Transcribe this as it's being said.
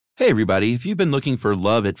Hey everybody, if you've been looking for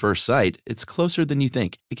love at first sight, it's closer than you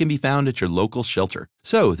think. It can be found at your local shelter.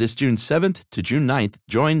 So this June 7th to June 9th,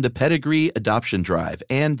 join the Pedigree Adoption Drive,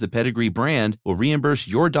 and the Pedigree brand will reimburse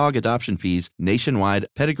your dog adoption fees nationwide.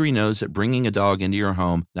 Pedigree knows that bringing a dog into your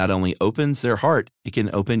home not only opens their heart, it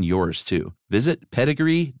can open yours too. Visit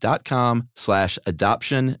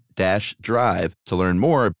pedigree.com/adoption-drive to learn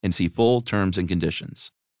more and see full terms and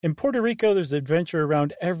conditions. In Puerto Rico, there's adventure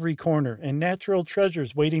around every corner and natural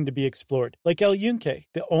treasures waiting to be explored, like El Yunque,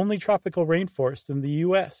 the only tropical rainforest in the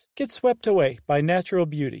U.S. Get swept away by natural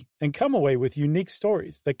beauty and come away with unique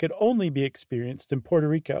stories that could only be experienced in Puerto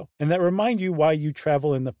Rico and that remind you why you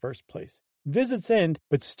travel in the first place. Visits end,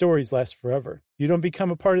 but stories last forever. You don't become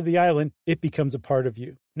a part of the island, it becomes a part of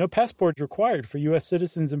you. No passport required for U.S.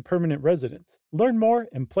 citizens and permanent residents. Learn more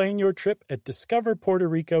and plan your trip at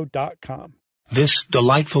discoverpuertorico.com. This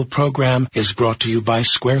delightful program is brought to you by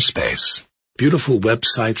Squarespace. Beautiful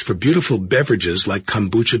websites for beautiful beverages like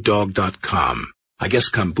KombuchaDog.com. I guess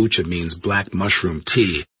kombucha means black mushroom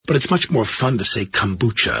tea, but it's much more fun to say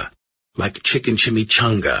kombucha. Like chicken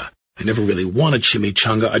chimichanga. I never really wanted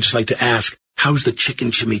chimichanga. I just like to ask, how's the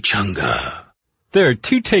chicken chimichanga? There are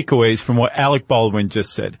two takeaways from what Alec Baldwin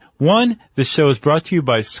just said. One, this show is brought to you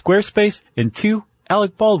by Squarespace. And two,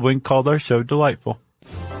 Alec Baldwin called our show delightful.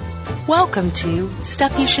 Welcome to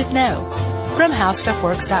Stuff You Should Know from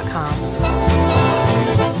HowStuffWorks.com.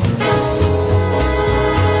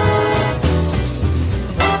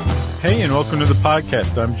 Hey, and welcome to the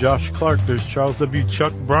podcast. I'm Josh Clark. There's Charles W.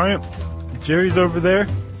 Chuck Bryant. Jerry's over there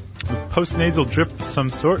with post-nasal drip of some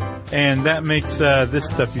sort. And that makes this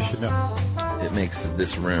Stuff You Should Know. It makes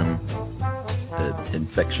this room the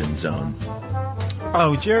infection zone.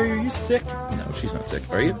 Oh, Jerry, are you sick? No, she's not sick.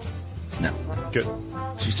 Are you? No. Good.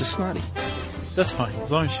 She's just snotty. That's fine,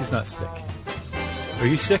 as long as she's not sick. Are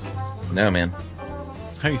you sick? No, man.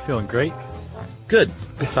 How are you feeling? Great? Good.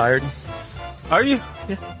 Tired. Are you?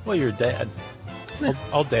 Yeah. Well, you're a dad. Yeah.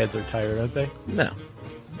 All dads are tired, aren't they? No.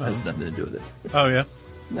 That has nothing to do with it. Oh, yeah?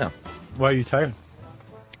 No. Why are you tired?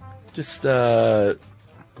 Just, didn't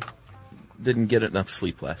get enough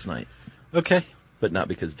sleep last night. Okay. But not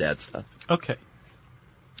because dad stuff. Okay.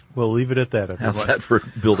 We'll leave it at that. Everyone. How's that for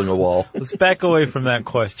building a wall? Let's back away from that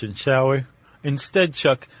question, shall we? Instead,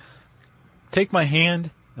 Chuck, take my hand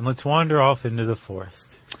and let's wander off into the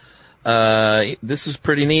forest. This is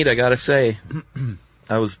pretty neat, I gotta say.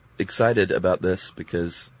 I was excited about this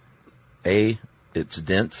because A, it's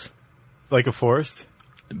dense. Like a forest?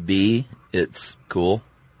 B, it's cool.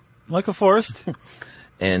 Like a forest?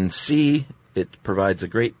 And C, it provides a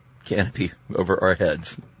great canopy over our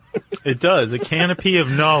heads. It does. A canopy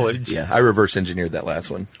of knowledge. Yeah, I reverse engineered that last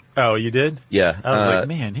one. Oh, you did? Yeah. I was like,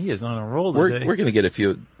 man, he is on a roll today. We're gonna get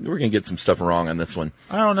some stuff wrong on this one.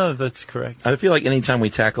 I don't know if that's correct. I feel like anytime we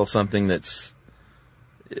tackle something that's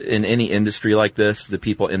in any industry like this, the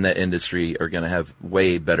people in that industry are gonna have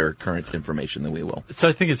way better current information than we will. So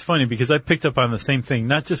I think it's funny because I picked up on the same thing,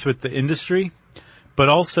 not just with the industry, but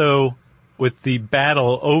also with the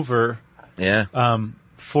battle over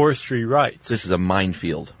forestry rights. This is a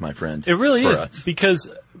minefield, my friend. It really is, us. because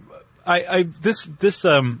this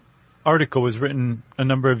article was written a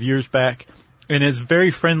number of years back and is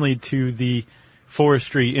very friendly to the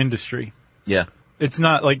forestry industry. Yeah. It's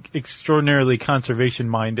not like extraordinarily conservation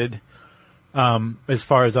minded, as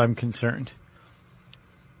far as I'm concerned.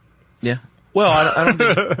 Yeah. Well, I don't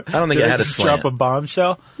think it had a slant. Drop a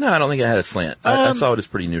bombshell? No, I don't think it had a slant. I saw it as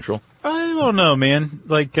pretty neutral. I don't know, man.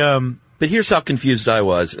 Like, But here's how confused I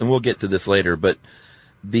was, and we'll get to this later, but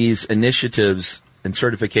these initiatives and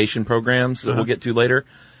certification programs that we'll get to later,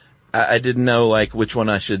 I didn't know, like, which one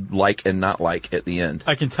I should like and not like at the end.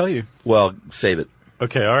 I can tell you. Well, save it.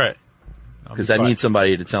 Okay, all right. Because I need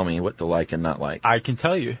somebody to tell me what to like and not like. I can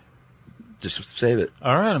tell you. Just save it.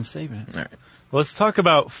 All right, I'm saving it. All right. Let's talk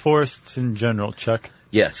about forests in general, Chuck.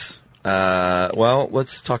 Yes. Well,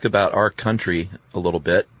 let's talk about our country a little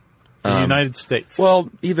bit. The United States. Well,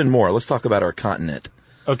 even more. Let's talk about our continent.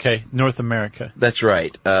 Okay, North America. That's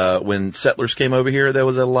right. When settlers came over here, there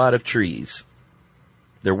was a lot of trees.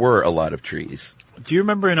 There were a lot of trees. Do you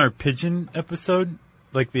remember in our pigeon episode,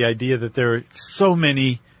 like the idea that there were so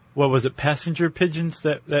many, what was it, passenger pigeons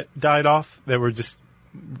that died off, that were just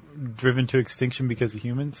driven to extinction because of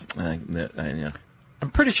humans? Yeah. I'm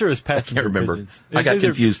pretty sure it was passenger pigeons. I can't remember. Pigeons. I got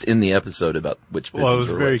confused in the episode about which pigeons Well, it was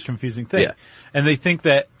a very which. confusing thing. Yeah. And they think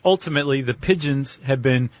that ultimately the pigeons had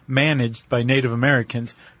been managed by Native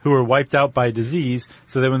Americans who were wiped out by disease,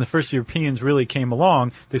 so that when the first Europeans really came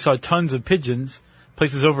along, they saw tons of pigeons,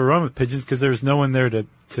 places overrun with pigeons because there was no one there to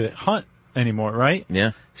hunt anymore, right?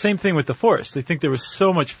 Yeah. Same thing with the forest. They think there was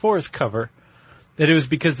so much forest cover that it was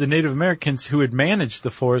because the Native Americans who had managed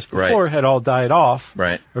the forest before Right. had all died off,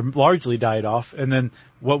 Right. or largely died off, and then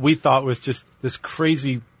what we thought was just this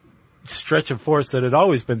crazy stretch of forest that had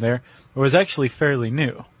always been there was actually fairly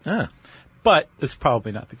new. Ah. But that's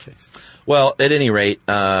probably not the case. Well, at any rate,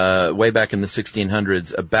 way back in the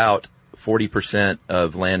 1600s, about 40%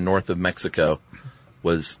 of land north of Mexico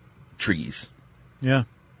was trees. Yeah.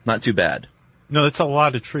 Not too bad. No, that's a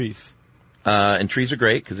lot of trees. And trees are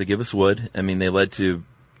great because they give us wood. I mean, they led to,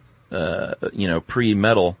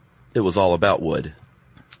 pre-metal, it was all about wood.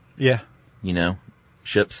 Yeah.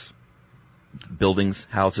 Ships, buildings,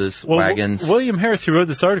 houses, wagons. William Harris, who wrote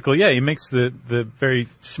this article, he makes the very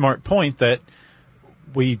smart point that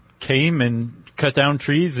we came and cut down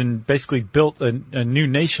trees and basically built a new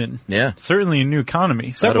nation. Yeah. Certainly a new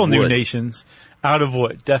economy. Several new wood. nations out of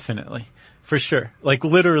wood, definitely. For sure. Like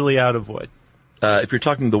literally out of wood. If you're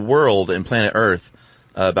talking the world and planet Earth,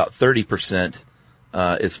 about 30%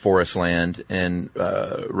 is forest land, and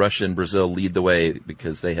Russia and Brazil lead the way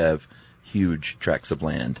because they have huge tracts of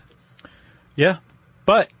land. Yeah.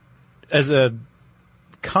 But as a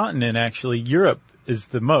continent, actually, Europe is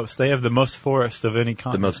the most. They have the most forest of any The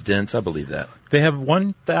continent. most dense, I believe that. They have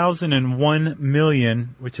 1,001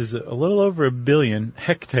 million, which is a little over a billion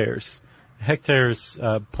hectares. Hectares,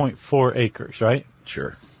 0.4 acres, right?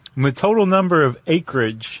 Sure. And the total number of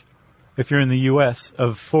acreage, if you're in the U.S.,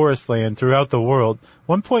 of forest land throughout the world,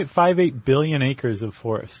 1.58 billion acres of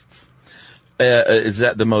forests. Is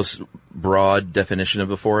that the most broad definition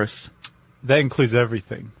of a forest? That includes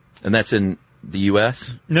everything. And that's in the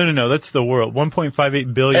U.S.? No, that's the world.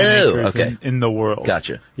 1.58 billion acres okay. in the world.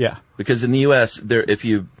 Gotcha. Yeah. Because in the U.S., if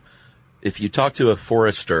you talk to a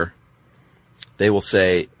forester, they will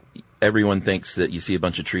say everyone thinks that you see a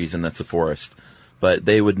bunch of trees and that's a forest. But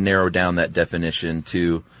they would narrow down that definition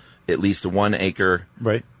to at least 1 acre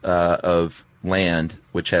Right. Of land,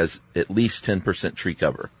 which has at least 10% tree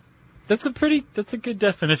cover. That's a good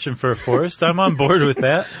definition for a forest. I'm on board with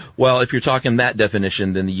that. Well, if you're talking that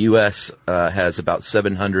definition, then the U.S. Has about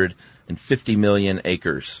 750 million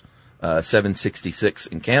acres, 766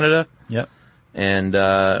 in Canada, Yep. and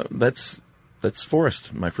that's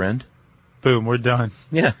forest, my friend. Boom, we're done.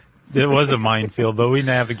 Yeah. It was a minefield, but we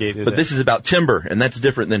navigated But it. this is about timber, and that's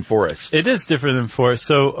different than forest. It is different than forest.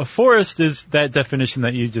 So a forest is that definition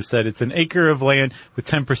that you just said. It's an acre of land with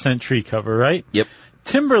 10% tree cover, right? Yep.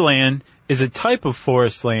 Timberland is a type of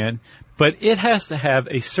forest land, but it has to have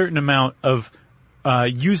a certain amount of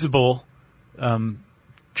usable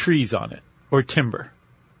trees on it, or timber,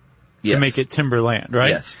 Yes. to make it timberland, right?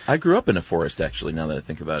 Yes. I grew up in a forest, actually, now that I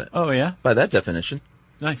think about it. Oh, yeah? By that definition.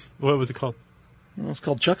 Nice. What was it called? It was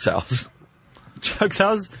called Chuck's house. Chuck's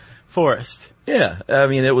house? Forest. Yeah. I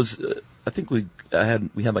mean, it was, I think we had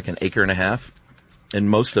like an acre and a half, and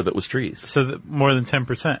most of it was trees. So more than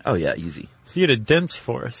 10%. Oh, yeah, easy. So you had a dense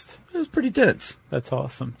forest. It was pretty dense. That's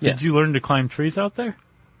awesome. Yeah. Did you learn to climb trees out there?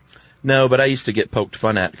 No, but I used to get poked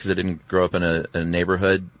fun at because I didn't grow up in a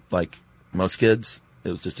neighborhood like most kids. It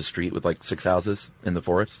was just a street with like 6 houses in the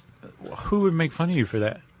forest. Who would make fun of you for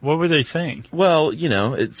that? What were they saying? Well,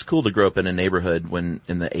 it's cool to grow up in a neighborhood when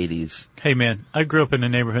in the 80s. Hey, man, I grew up in a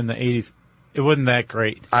neighborhood in the 80s. It wasn't that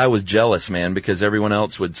great. I was jealous, man, because everyone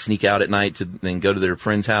else would sneak out at night to then go to their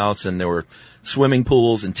friend's house, and there were swimming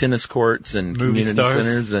pools and tennis courts and Movie community stars.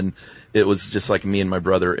 centers, and it was just like me and my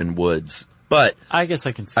brother in woods. But I guess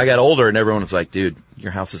I can see. I got older, and everyone was like, dude,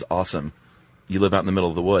 your house is awesome. You live out in the middle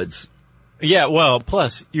of the woods. Yeah, well,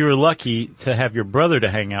 plus, you were lucky to have your brother to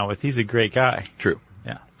hang out with. He's a great guy. True.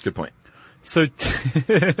 Yeah. Good point. So,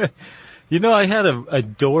 I had a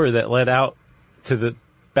door that led out to the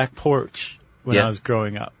back porch when Yeah. I was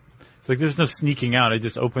growing up. It's like there's no sneaking out. I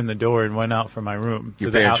just opened the door and went out from my room Your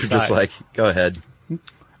to the parents outside. were just like, go ahead.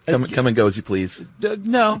 Come and go as you please.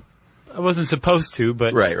 No, I wasn't supposed to,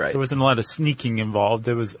 but Right. there wasn't a lot of sneaking involved.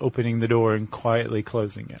 There was opening the door and quietly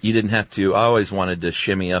closing it. You didn't have to. I always wanted to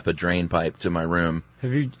shimmy up a drain pipe to my room.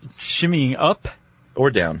 Have you shimmying up? Or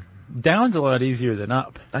down. Down's a lot easier than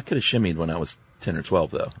up. I could have shimmied when I was 10 or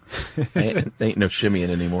 12, though. ain't no shimmying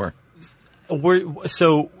anymore.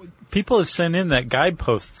 So people have sent in that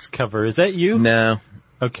Guideposts cover. Is that you? No.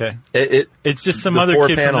 Okay. It's just some the other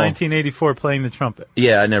kid from panel. 1984 playing the trumpet.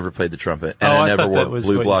 Yeah, I never played the trumpet. And Oh, I I never thought wore that was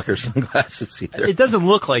blue what you blocker sunglasses either. It doesn't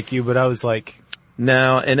look like you, but I was like,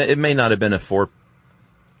 No, and it may not have been a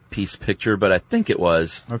 4-piece picture, but I think it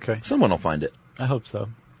was. okay, Someone will find it. I hope so.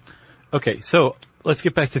 Okay, so let's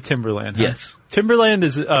get back to timberland. Huh? Yes. Timberland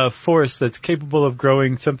is a forest that's capable of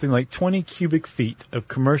growing something like 20 cubic feet of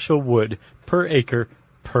commercial wood per acre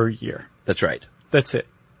per year. That's right. That's it.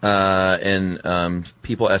 And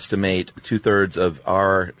people estimate 2/3 of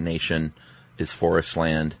our nation is forest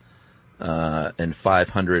land, and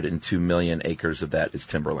 502 million acres of that is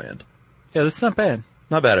timberland. Yeah, that's not bad.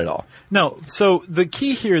 Not bad at all. No, so the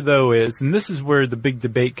key here, though, is, and this is where the big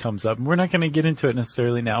debate comes up, and we're not going to get into it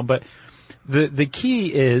necessarily now, but the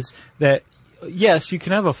key is that, yes, you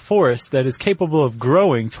can have a forest that is capable of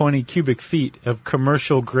growing 20 cubic feet of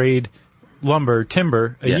commercial-grade lumber,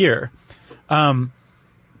 timber, a year,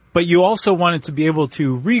 but you also want it to be able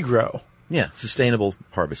to regrow. Yeah, sustainable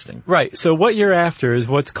harvesting. Right. So what you're after is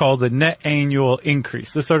what's called the net annual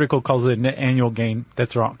increase. This article calls it a net annual gain.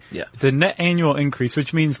 That's wrong. Yeah. It's a net annual increase,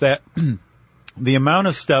 which means that the amount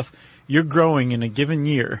of stuff you're growing in a given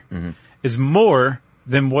year is more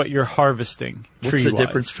than what you're harvesting tree-wise. What's the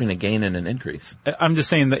difference between a gain and an increase? I'm just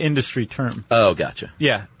saying the industry term. Oh, gotcha.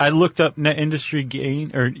 Yeah. I looked up net industry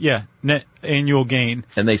gain, net annual gain.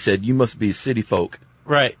 And they said, you must be city folk.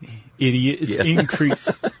 Right. Idiot. It's increase.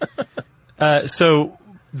 So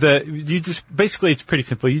basically it's pretty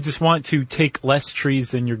simple. You just want to take less trees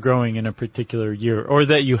than you're growing in a particular year, or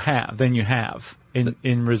that you have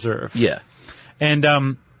in reserve. Yeah.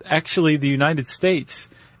 And, actually the United States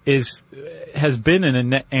has been in a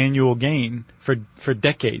net annual gain for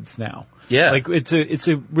decades now. Yeah. Like it's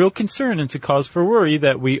a real concern. It's a cause for worry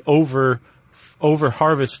that we over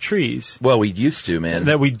harvest trees. Well, we used to, man.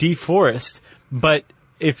 That we deforest. But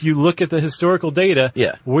if you look at the historical data,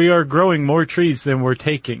 we are growing more trees than we're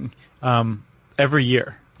taking every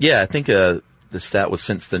year. Yeah, I think the stat was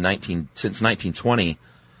since 1920,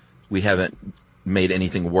 we haven't made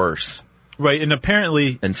anything worse. Right, and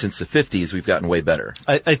apparently, and since the 50s, we've gotten way better.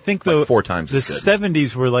 I think though, like 4 times the as good.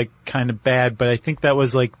 70s were like kind of bad, but I think that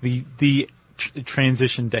was like the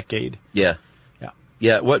transition decade. Yeah. Yeah.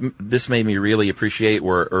 Yeah, what this made me really appreciate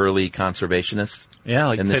were early conservationists. Yeah,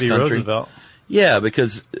 like in Teddy this country. Roosevelt. Yeah,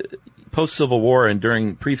 because post-Civil War and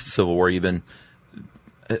during pre-Civil War even,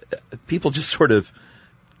 people just sort of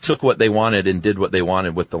took what they wanted and did what they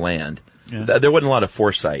wanted with the land. Yeah. There wasn't a lot of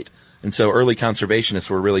foresight. And so early conservationists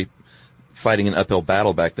were really fighting an uphill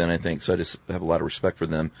battle back then, I think. So I just have a lot of respect for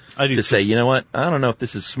them. I do to too. say, you know what? I don't know if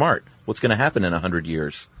this is smart. What's going to happen in 100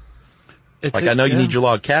 years? It's I know you need your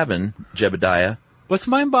log cabin, Jebediah. What's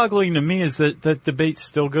mind-boggling to me is that that debate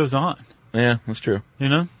still goes on. Yeah, that's true. You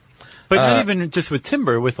know? But not even just with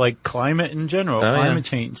timber, with like climate in general, climate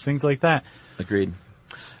change, things like that. Agreed.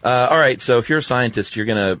 All right, so if you're a scientist, you're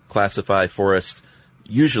going to classify forests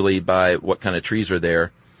usually by what kind of trees are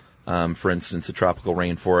there. For instance, a tropical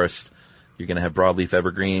rainforest, you're going to have broadleaf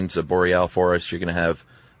evergreens. A boreal forest, you're going to have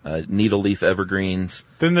needle-leaf evergreens.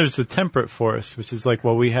 Then there's the temperate forest, which is like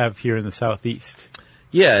what we have here in the southeast.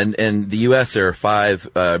 Yeah, and the U.S., there are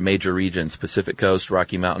 5 major regions: Pacific Coast,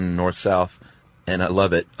 Rocky Mountain, North-South, and I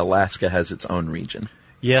love it, Alaska has its own region.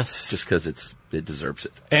 Yes. Just because it deserves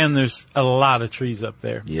it. And there's a lot of trees up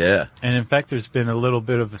there. Yeah. And in fact, there's been a little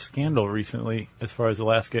bit of a scandal recently as far as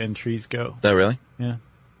Alaska and trees go. Oh, really? Yeah.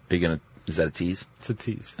 Are you is that a tease? It's a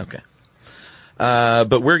tease. Okay.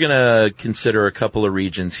 But we're going to consider a couple of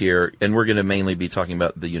regions here, and we're going to mainly be talking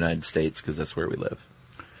about the United States because that's where we live.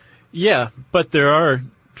 Yeah, but there are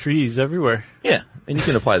trees everywhere. Yeah, and you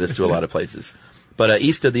can apply this to a lot of places. But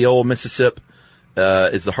east of the old Mississippi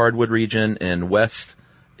is the hardwood region, and west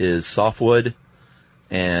is softwood.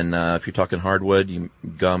 And if you're talking hardwood,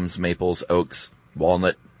 gums, maples, oaks,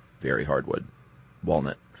 walnut, very hardwood,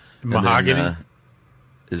 walnut. Mahogany. And then,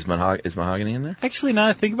 is mahogany in there? Actually, now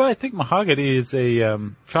I think about it, I think mahogany is a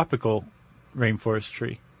tropical rainforest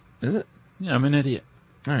tree. Is it? Yeah, I'm an idiot.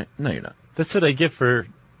 All right. No, you're not. That's what I get for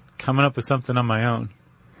coming up with something on my own.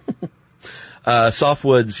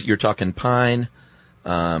 Softwoods, you're talking pine,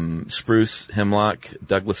 spruce, hemlock,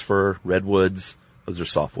 Douglas fir, redwoods. Those are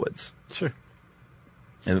softwoods. Sure.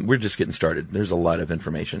 And we're just getting started. There's a lot of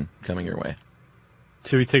information coming your way.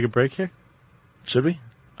 Should we take a break here? Should we?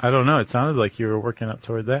 I don't know. It sounded like you were working up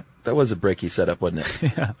toward that. That was a break you set up, wasn't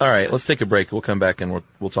it? Yeah. All right, let's take a break. We'll come back and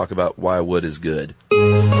we'll talk about why wood is good.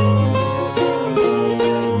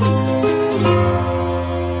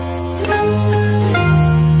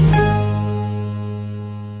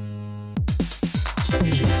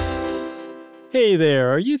 Hey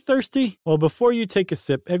there, are you thirsty? Well, before you take a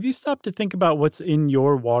sip, have you stopped to think about what's in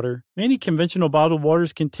your water? Many conventional bottled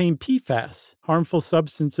waters contain PFAS, harmful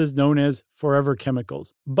substances known as forever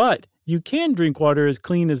chemicals. But you can drink water as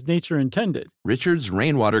clean as nature intended. Richard's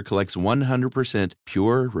Rainwater collects 100%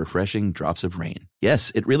 pure, refreshing drops of rain.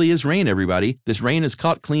 Yes, it really is rain, everybody. This rain is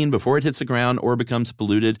caught clean before it hits the ground or becomes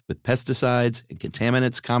polluted with pesticides and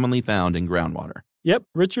contaminants commonly found in groundwater. Yep,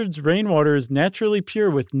 Richard's Rainwater is naturally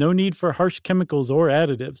pure with no need for harsh chemicals or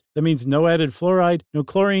additives. That means no added fluoride, no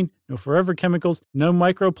chlorine, no forever chemicals, no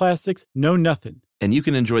microplastics, no nothing. And you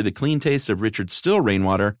can enjoy the clean taste of Richard's still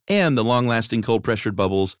rainwater and the long-lasting cold-pressured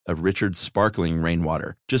bubbles of Richard's sparkling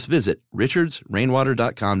rainwater. Just visit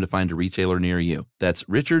richardsrainwater.com to find a retailer near you. That's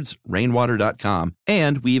richardsrainwater.com.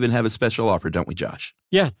 And we even have a special offer, don't we, Josh?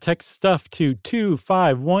 Yeah, text stuff to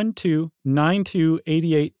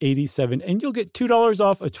 2512928887 and you'll get $2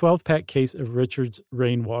 off a 12-pack case of Richard's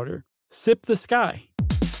Rainwater. Sip the sky.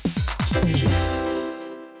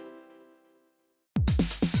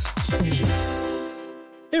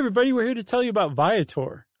 Hey everybody, we're here to tell you about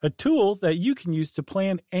Viator, a tool that you can use to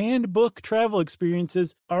plan and book travel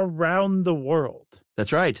experiences around the world.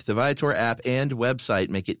 That's right. The Viator app and website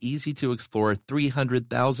make it easy to explore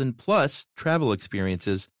 300,000 plus travel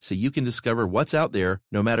experiences so you can discover what's out there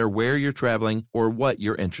no matter where you're traveling or what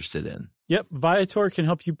you're interested in. Yep, Viator can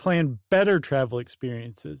help you plan better travel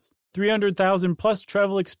experiences. 300,000 plus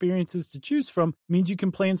travel experiences to choose from means you can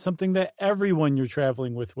plan something that everyone you're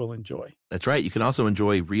traveling with will enjoy. That's right. You can also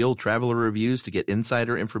enjoy real traveler reviews to get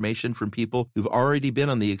insider information from people who've already been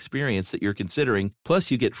on the experience that you're considering.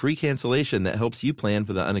 Plus, you get free cancellation that helps you plan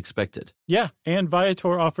for the unexpected. Yeah, and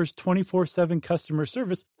Viator offers 24/7 customer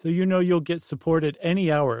service, so you know you'll get support at any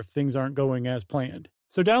hour if things aren't going as planned.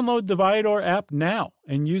 So download the Viator app now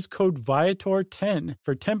and use code Viator10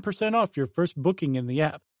 for 10% off your first booking in the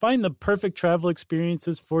app. Find the perfect travel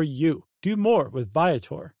experiences for you. Do more with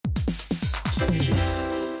Viator.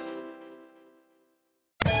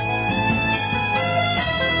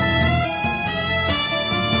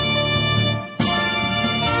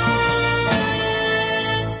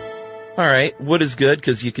 All right. Wood is good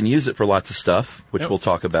because you can use it for lots of stuff, which we'll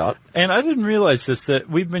talk about. And I didn't realize this, that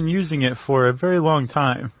we've been using it for a very long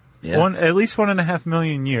time. Yeah. At least 1.5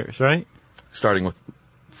 million years, right? Starting with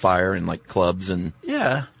fire and like clubs and...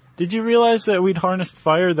 Yeah. Did you realize that we'd harnessed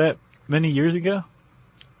fire that many years ago?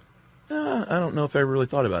 I don't know if I ever really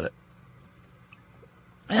thought about it.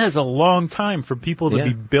 That is a long time for people to Yeah.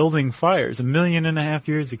 be building fires, 1.5 million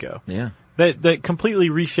years ago. Yeah. That completely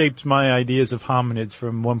reshaped my ideas of hominids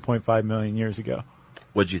from 1.5 million years ago.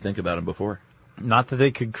 What'd you think about them before? Not that they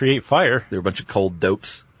could create fire. They were a bunch of cold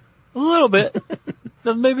dopes. A little bit.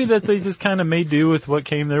 Maybe that they just kind of made do with what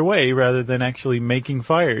came their way rather than actually making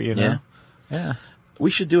fire, you know? Yeah. We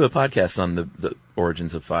should do a podcast on the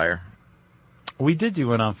origins of fire. We did do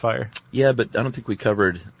one on fire. Yeah, but I don't think we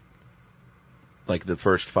covered like the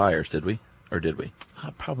first fires, did we? Or did we?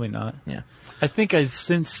 Probably not. Yeah. I think I've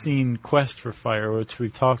since seen Quest for Fire, which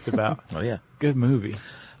we've talked about. Oh, yeah. Good movie.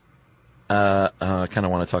 I kind of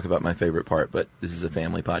want to talk about my favorite part, but this is a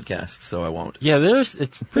family podcast, so I won't. Yeah,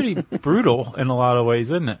 it's pretty brutal in a lot of ways,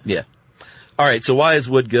 isn't it? Yeah. All right, so why is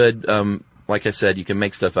wood good? Like I said, you can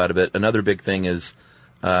make stuff out of it. Another big thing is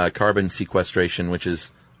carbon sequestration, which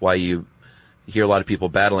is why you hear a lot of people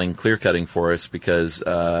battling clear-cutting forests because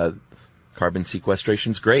carbon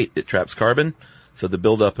sequestration is great. It traps carbon, so the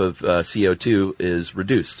buildup of CO2 is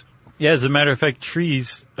reduced. Yeah, as a matter of fact,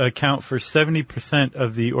 trees account for 70%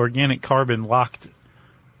 of the organic carbon locked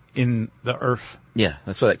in the earth. Yeah,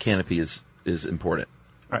 that's why that canopy is important.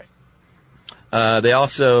 Right. They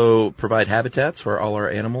also provide habitats for all our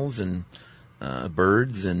animals and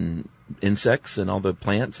birds and insects and all the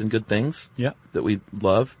plants and good things that we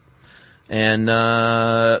love. And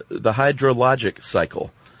the hydrologic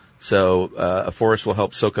cycle. So a forest will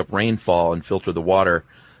help soak up rainfall and filter the water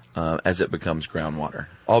as it becomes groundwater.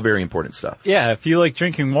 All very important stuff. Yeah, if you like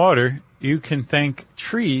drinking water, you can thank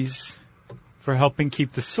trees for helping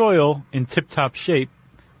keep the soil in tip-top shape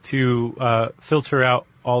to filter out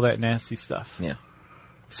all that nasty stuff. Yeah.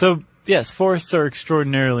 So, yes, forests are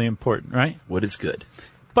extraordinarily important, right? Wood is good.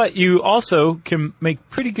 But you also can make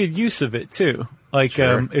pretty good use of it, too. Like,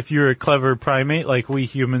 Sure. if you're a clever primate, like we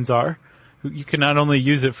humans are, you can not only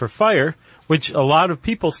use it for fire, which a lot of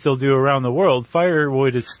people still do around the world.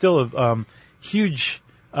 Firewood is still a huge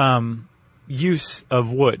use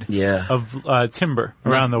of wood, of timber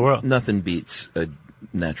around the world. Nothing beats a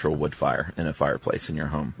natural wood fire in a fireplace in your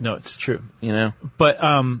home. No, it's true. You know? But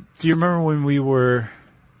do you remember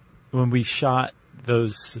when we shot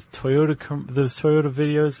those Toyota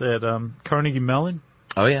videos at Carnegie Mellon?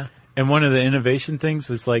 Oh, yeah. And one of the innovation things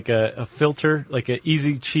was like a filter, like an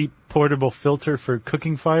easy, cheap, portable filter for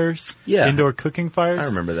cooking fires. Yeah. Indoor cooking fires. I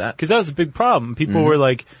remember that. Because that was a big problem. People were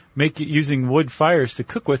like using wood fires to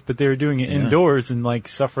cook with, but they were doing it indoors and like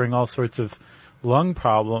suffering all sorts of lung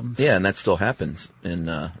problems. Yeah, and that still happens in,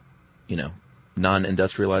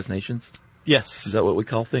 non-industrialized nations. Yes. Is that what we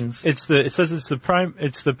call things? It says it's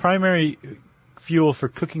the primary fuel for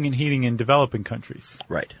cooking and heating in developing countries.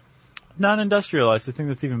 Right. Non-industrialized, I think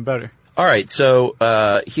that's even better. All right, so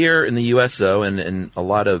here in the U.S., though, and in a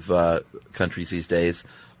lot of countries these days,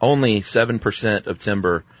 only 7% of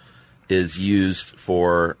timber is used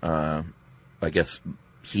for, I guess,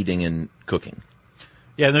 heating and cooking.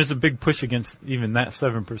 Yeah, and there's a big push against even that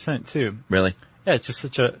 7% too. Really? Yeah, it's just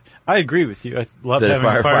such a. I agree with you. I love That having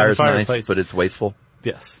a fire's fireplace. nice, but it's wasteful?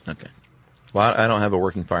 Yes, Okay. Well, I don't have a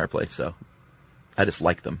working fireplace, so I just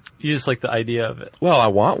like them. you just like the idea of it. Well, I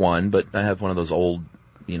want one, but I have one of those old,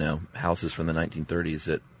 houses from the 1930s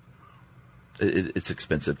that it's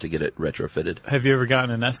expensive to get it retrofitted. Have you ever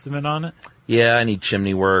gotten an estimate on it? Yeah, I need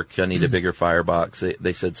chimney work. I need a bigger firebox.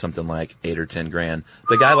 They said something like $8 or $10,000.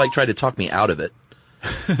 The guy tried to talk me out of it.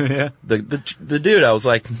 Yeah, The dude, I was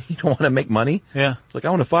like, you don't want to make money? yeah. It's like, I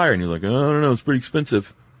want a fire. And you're like, oh, I don't know, it's pretty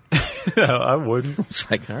expensive. I wouldn't. It's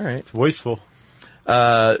like, all right. It's wasteful.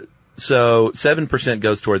 So 7%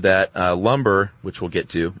 goes toward that. Lumber, which we'll get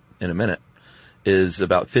to in a minute, is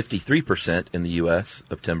about 53% in the U.S.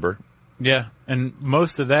 of timber. Yeah, and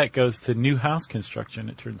most of that goes to new house construction,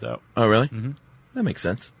 it turns out. Oh, really? Mm-hmm. That makes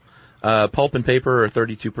sense. Pulp and paper are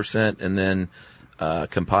 32%, and then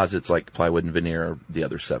composites like plywood and veneer are the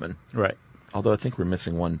other 7%. Right. Although I think we're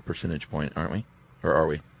missing 1 percentage point, aren't we? Or are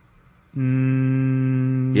we?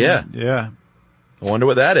 Yeah. I wonder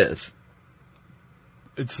what that is.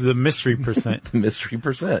 It's the mystery percent. The mystery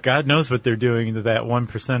percent. God knows what they're doing to that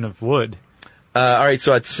 1% of wood. All right,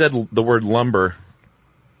 so I said the word lumber,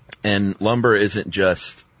 and lumber isn't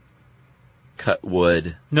just cut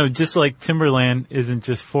wood. No, just like timberland isn't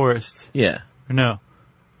just forest. Yeah, No,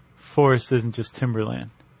 forest isn't just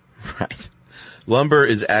timberland. right. Lumber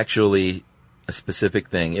is actually a specific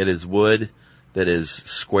thing. It is wood that is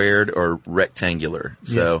squared or rectangular.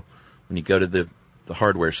 So when you go to the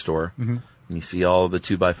hardware store and you see all the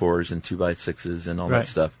 2x4s and 2x6s and all Right. that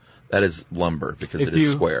stuff, that is lumber because If it is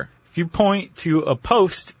you- square. If you point to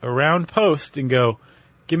a round post, and go,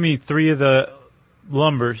 give me 3 of the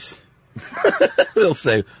lumbers. They'll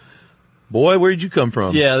say, boy, where'd you come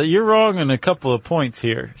from? Yeah, you're wrong on a couple of points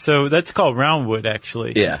here. So that's called roundwood,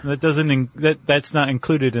 actually. Yeah. That doesn't, that's not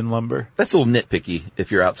included in lumber. That's a little nitpicky if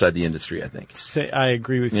you're outside the industry, I think. I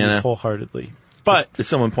agree with you Yeah. wholehearted. But, If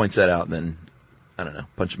someone points that out, then, I don't know,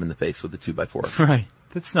 punch them in the face with a 2x4. right,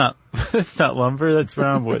 that's not lumber, that's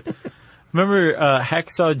roundwood. Remember,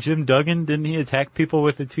 Hacksaw Jim Duggan? Didn't he attack people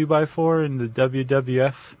with a 2x4 in the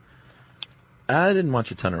WWF? I didn't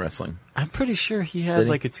watch a ton of wrestling. I'm pretty sure he had Did he?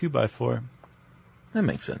 like a 2x4. That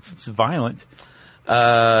makes sense. It's violent.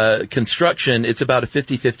 Construction, it's about a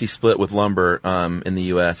 50-50 split with lumber in the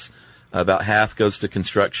U.S. About half goes to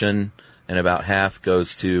construction, and about half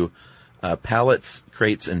goes to pallets,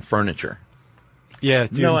 crates, and furniture. Yeah,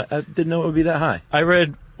 dude. No, I didn't know it would be that high. I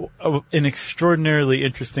read an extraordinarily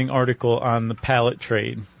interesting article on the pallet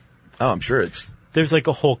trade. Oh, I'm sure it's... There's like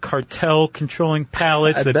a whole cartel controlling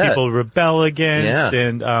pallets I that bet. people rebel against, Yeah.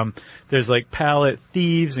 and there's like pallet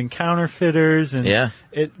thieves and counterfeiters, and Yeah.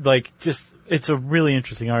 it's a really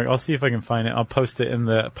interesting article. I'll see if I can find it. I'll post it in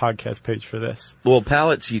the podcast page for this. Well,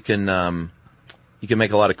 pallets, you can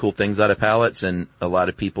make a lot of cool things out of pallets, and a lot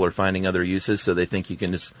of people are finding other uses, so they think you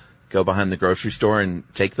can just go behind the grocery store and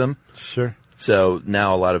take them. Sure. So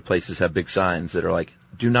now a lot of places have big signs that are like,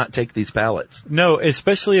 do not take these pallets. No,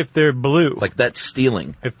 especially if they're blue. Like, that's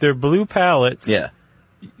stealing. If they're blue pallets, Yeah.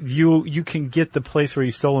 you can get the place where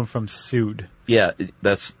you stole them from sued Yeah,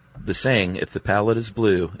 that's the saying, if the pallet is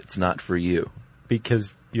blue, it's not for you.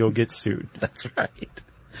 because you'll get sued. That's right.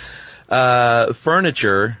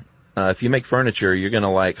 Furniture, if you make furniture, you're going to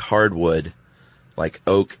like hardwood, like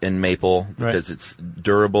oak and maple, because Right. it's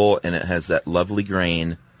durable and it has that lovely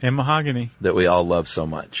grain And mahogany. that we all love so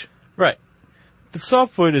much. Right. But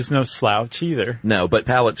softwood is no slouch either. No, but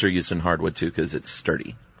pallets are used in hardwood too because it's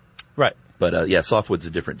sturdy. Right. But yeah, softwood's a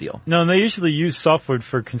different deal. No, and they usually use softwood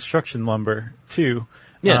for construction lumber too.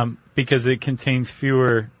 Yeah. Because it contains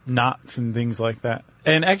fewer knots and things like that.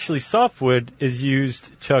 And actually softwood is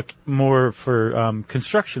used, Chuck, more for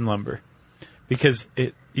construction lumber. Because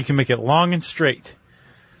you can make it long and straight.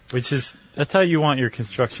 That's how you want your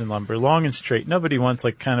construction lumber. Long and straight. Nobody wants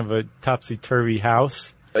like kind of a topsy-turvy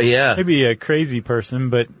house. Yeah. Maybe a crazy person,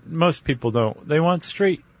 but most people don't. They want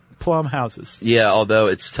straight plumb houses. Yeah, although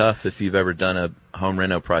it's tough if you've ever done a home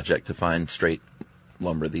reno project to find straight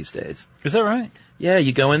lumber these days. Is that right? Yeah,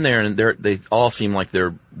 you go in there and they all seem like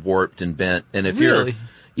they're warped and bent. And if Really?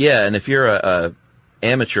 if you're a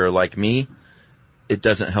amateur like me, it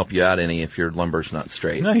doesn't help you out any if your lumber's not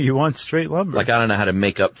straight. No, you want straight lumber. Like, I don't know how to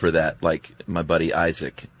make up for that, like my buddy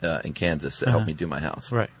Isaac in Kansas that helped me do my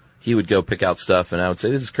house. Right. He would go pick out stuff, and I would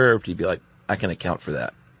say, this is curved. He'd be like, I can account for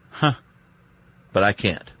that. Huh. But I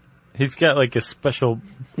can't. He's got like a special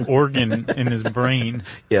organ in his brain.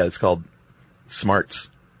 Yeah, it's called smarts.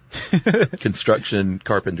 construction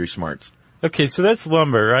carpentry smarts. Okay, so that's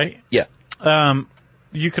lumber, right? Yeah.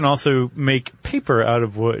 You can also make paper out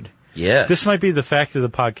of wood. Yeah. This might be the fact of the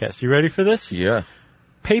podcast. You ready for this? Yeah.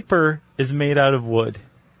 Paper is made out of wood.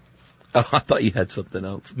 Oh, I thought you had something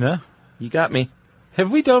else. No? You got me.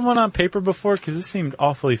 Have we done one on paper before? Because this seemed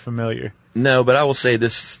awfully familiar. No, but I will say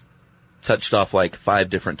this touched off like 5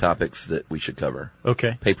 different topics that we should cover.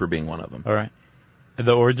 Okay. Paper being one of them. All right.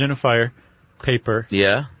 The origin of fire, paper.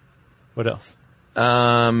 Yeah. What else?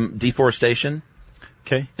 Deforestation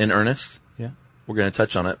Okay. in earnest. Yeah. We're going to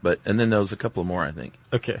touch on it, and then there was a couple more, I think.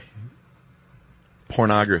 Okay.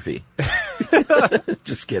 Pornography.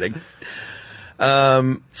 Just kidding.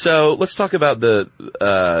 So let's talk about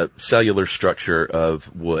the cellular structure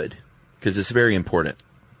of wood, because it's very important.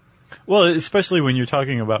 Well, especially when you're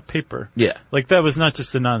talking about paper. Yeah. Like, that was not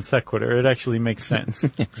just a non sequitur. It actually makes sense.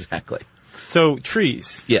 Exactly. So,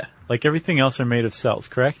 trees. Yeah. Like everything else are made of cells,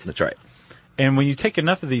 correct? That's right. And when you take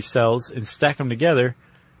enough of these cells and stack them together,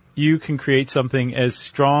 you can create something as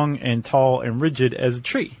strong and tall and rigid as a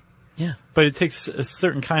tree. Yeah. But it takes a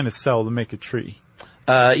certain kind of cell to make a tree.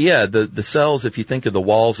 Yeah, the cells, if you think of the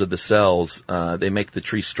walls of the cells, they make the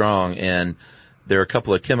tree strong, and there are a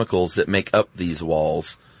couple of chemicals that make up these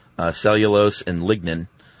walls, cellulose and lignin.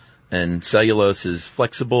 And cellulose is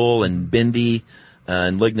flexible and bendy,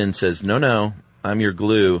 and lignin says, no, I'm your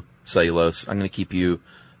glue, cellulose. I'm going to keep you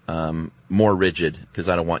more rigid because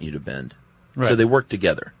I don't want you to bend. Right. So they work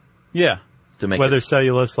together. Yeah. To make Whether it.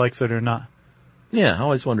 cellulose likes it or not. Yeah, I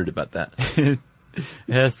always wondered about that. It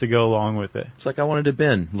has to go along with it. It's like, I wanted to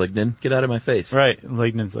bend, lignin. Get out of my face. Right.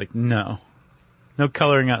 Lignin's like, no. No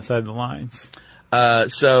coloring outside the lines.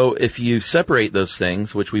 So if you separate those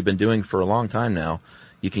things, which we've been doing for a long time now,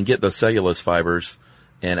 you can get those cellulose fibers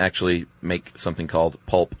and actually make something called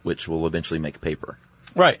pulp, which will eventually make paper.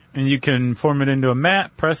 Right. And you can form it into a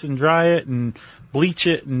mat, press and dry it, and bleach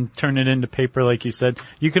it and turn it into paper, like you said.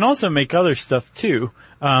 You can also make other stuff, too.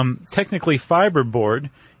 Technically, fiberboard,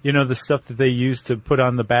 you know, the stuff that they use to put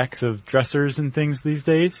on the backs of dressers and things these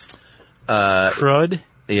days? Crud.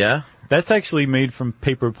 Yeah? That's actually made from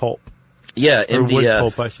paper pulp. Yeah, Or MDF. wood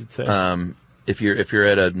pulp, I should say. If you're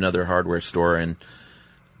at another hardware store and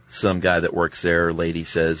some guy that works there or lady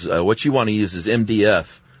says, what you want to use is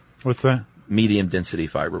MDF, What's that? medium density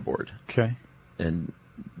fiberboard. Okay. And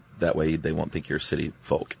that way they won't think you're city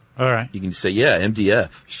folk. All right. You can just say, yeah, MDF.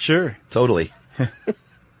 Sure. Totally.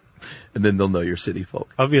 And then they'll know you're city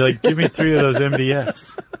folk. I'll be like, give me 3 of those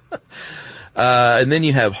MDFs. And then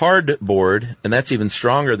you have hardboard, and that's even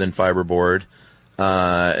stronger than fiberboard.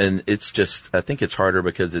 And it's just, I think it's harder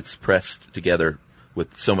because it's pressed together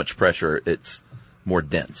with so much pressure, it's more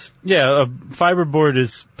dense. Yeah, a fiberboard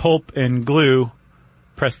is pulp and glue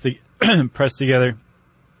pressed together.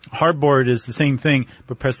 Hardboard is the same thing,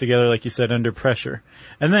 but pressed together, like you said, under pressure.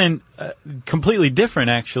 And then, completely different,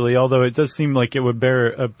 actually, although it does seem like it would bear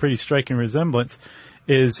a pretty striking resemblance,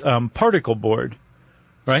 is particle board,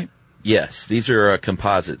 right? Yes, these are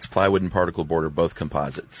composites. Plywood and particle board are both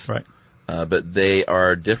composites. Right. But they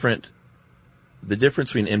are different. The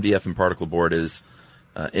difference between MDF and particle board is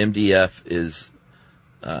MDF is,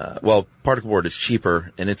 particle board is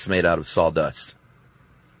cheaper, and it's made out of sawdust.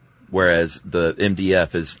 Whereas the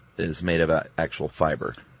MDF is made of actual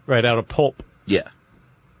fiber. Right, out of pulp. Yeah.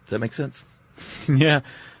 Does that make sense? Yeah.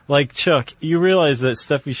 Like, Chuck, you realize that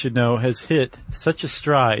Stuff You Should Know has hit such a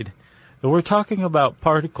stride that we're talking about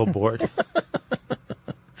particle board.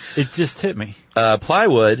 It just hit me.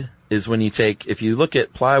 Plywood is when you take, if you look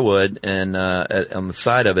at plywood and on the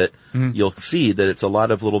side of it, you'll see that it's a lot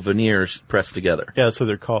of little veneers pressed together. Yeah, that's what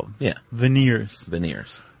they're called. Yeah. Veneers.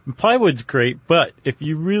 Veneers. Plywood's great, but if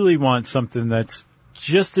you really want something that's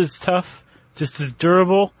just as tough, just as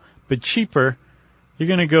durable, but cheaper, you're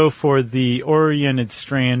going to go for the oriented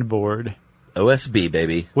strand board. OSB,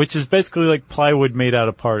 baby. Which is basically like plywood made out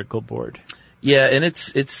of particle board. Yeah, and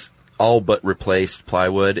it's all but replaced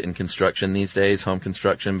plywood in construction these days, home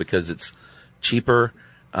construction, because it's cheaper,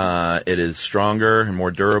 it is stronger and more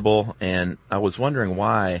durable, and I was wondering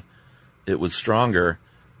why it was stronger,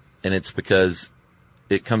 and it's because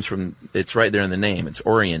it comes from, it's right there in the name, it's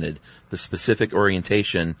oriented. The specific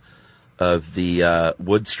orientation of the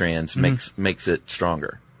wood strands makes it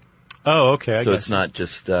stronger. Oh, okay. So it's not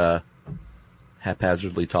just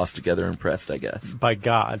haphazardly tossed together and pressed, I guess. By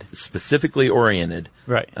God. Specifically oriented.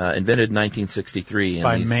 Right. Invented in 1963.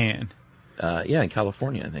 By man. Yeah, in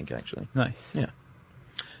California, I think, actually. Nice. Yeah.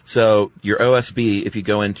 So your OSB, if you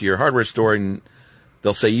go into your hardware store and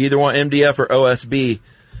they'll say you either want MDF or OSB,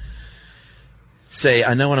 say,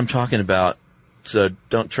 I know what I'm talking about, so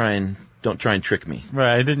don't try and Don't try and trick me.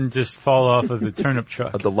 Right, I didn't just fall off of the turnip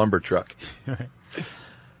truck. Of the lumber truck. Right.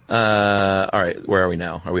 All right, where are we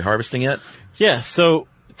now? Are we harvesting yet? Yeah, so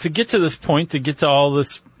to get to this point, to get to all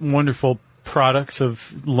this wonderful products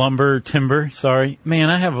of timber, man,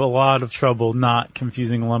 I have a lot of trouble not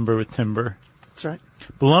confusing lumber with timber. That's right.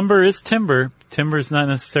 But lumber is timber. Timber is not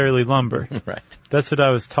necessarily lumber. Right. That's what I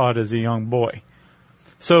was taught as a young boy.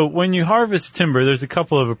 So when you harvest timber, there's a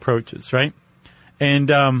couple of approaches, right?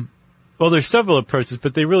 And, there's several approaches,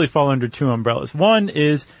 but they really fall under two umbrellas. One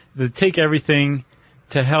is the take everything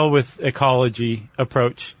to hell with ecology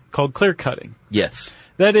approach called clear cutting. Yes.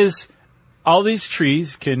 That is, all these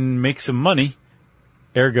trees can make some money.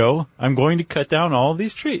 Ergo, I'm going to cut down all of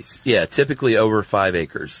these trees. Yeah, typically over 5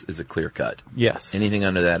 acres is a clear cut. Yes. Anything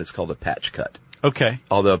under that is called a patch cut. Okay.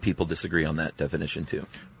 Although people disagree on that definition too.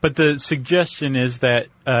 But the suggestion is that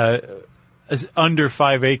under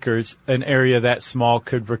 5 acres, an area that small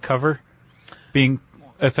could recover being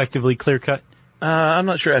effectively clear cut? I'm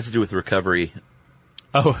not sure it has to do with recovery.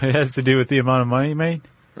 Oh, it has to do with the amount of money you made?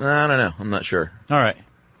 I don't know. I'm not sure. All right.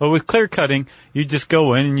 Well, with clear cutting, you just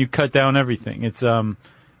go in and you cut down everything.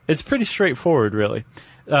 It's pretty straightforward, really.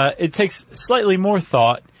 It takes slightly more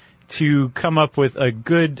thought to come up with a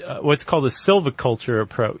good, what's called a silviculture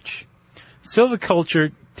approach.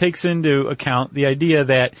 Silviculture takes into account the idea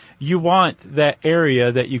that you want that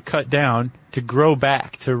area that you cut down to grow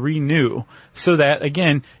back, to renew, so that,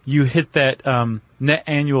 again, you hit that net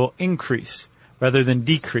annual increase rather than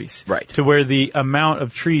decrease. Right. To where the amount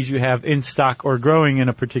of trees you have in stock or growing in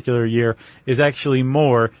a particular year is actually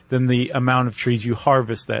more than the amount of trees you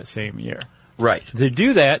harvest that same year. Right. To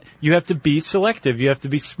do that, you have to be selective. You have to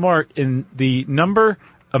be smart in the number,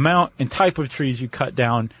 amount, and type of trees you cut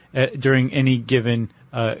down during any given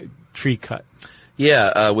tree cut.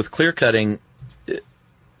 Yeah, with clear cutting,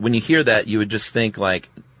 when you hear that, you would just think, like,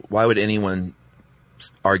 why would anyone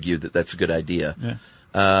argue that that's a good idea? Yeah.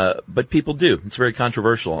 But people do. It's very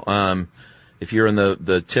controversial. If you're in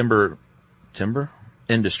the timber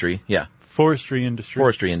industry, yeah. Forestry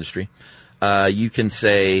industry. You can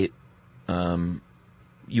say,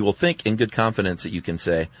 you will think in good confidence that you can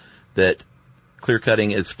say that clear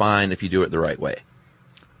cutting is fine if you do it the right way.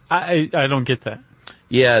 I don't get that.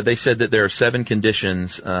 Yeah, they said that there are 7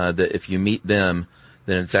 conditions, that if you meet them,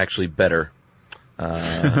 then it's actually better.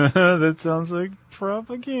 That sounds like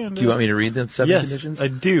propaganda. Do you want me to read the 7 conditions? Yes, I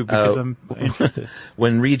do, because I'm interested.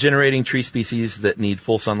 When regenerating tree species that need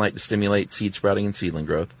full sunlight to stimulate seed sprouting and seedling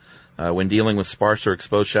growth. When dealing with sparse or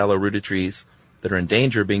exposed shallow-rooted trees that are in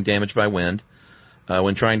danger of being damaged by wind.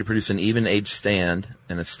 When trying to produce an even-aged stand.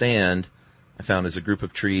 And a stand, I found, is a group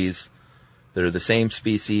of trees that are the same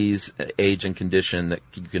species, age, and condition that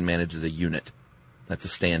you can manage as a unit. That's a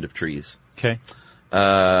stand of trees. Okay.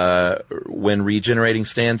 When regenerating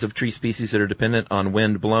stands of tree species that are dependent on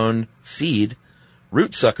wind-blown seed,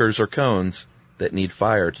 root suckers or cones that need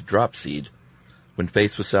fire to drop seed. When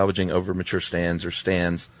faced with salvaging over mature stands or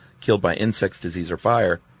stands killed by insects, disease, or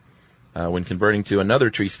fire. When converting to another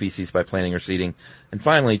tree species by planting or seeding. And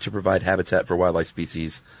finally, to provide habitat for wildlife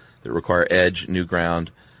species that require edge, new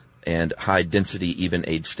ground, and high-density,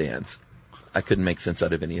 even-age stands. I couldn't make sense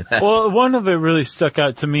out of any of that. Well, one of it really stuck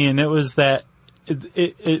out to me, and it was that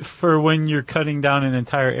it for when you're cutting down an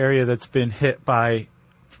entire area that's been hit by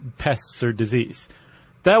pests or disease.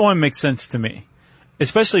 That one makes sense to me,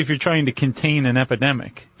 especially if you're trying to contain an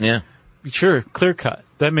epidemic. Yeah. Sure, clear cut.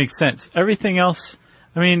 That makes sense. Everything else,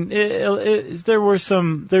 I mean, there's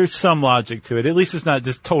some logic to it. At least it's not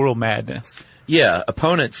just total madness. Yeah,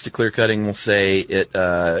 opponents to clear cutting will say it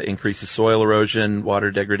increases soil erosion,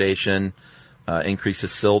 water degradation,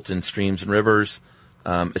 increases silt in streams and rivers.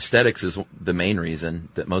 Aesthetics is the main reason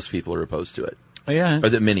that most people are opposed to it. Yeah. Or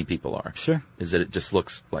that many people are. Sure. Is that it just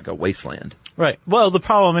looks like a wasteland. Right. Well, the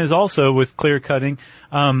problem is also with clear cutting,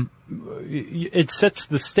 it sets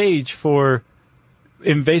the stage for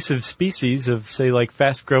invasive species of, say, like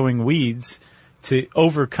fast-growing weeds to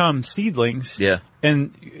overcome seedlings. Yeah.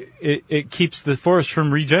 And it keeps the forest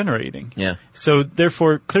from regenerating. Yeah. So,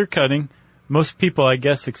 therefore, clear cutting, most people, I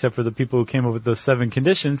guess, except for the people who came up with those 7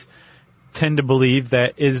 conditions, tend to believe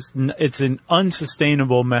that it's an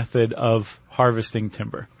unsustainable method of harvesting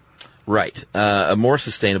timber. Right. A more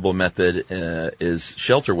sustainable method is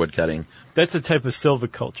shelter wood cutting. That's a type of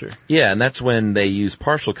silviculture. Yeah, and that's when they use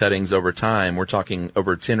partial cuttings over time. We're talking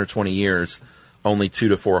over 10 or 20 years, only 2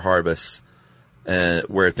 to 4 harvests,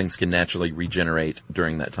 where things can naturally regenerate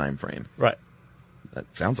during that time frame. Right. That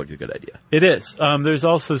sounds like a good idea. It is. There's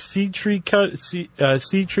also seed tree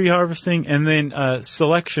harvesting, and then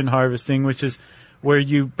selection harvesting, which is where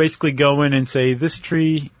you basically go in and say, this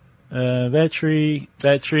tree that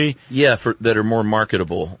tree. Yeah, that are more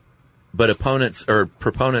marketable. But opponents or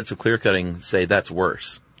proponents of clear cutting say that's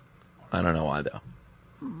worse. I don't know why though.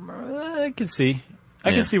 I can see.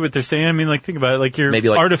 I can see what they're saying. I mean, like, think about it. Like, you're maybe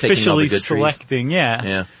like artificially taking all the good selecting. trees.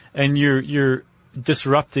 Yeah. And you're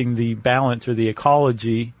disrupting the balance or the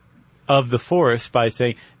ecology of the forest by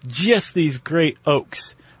saying, just these great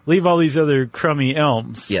oaks. Leave all these other crummy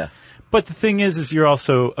elms. Yeah. But the thing is you're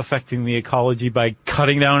also affecting the ecology by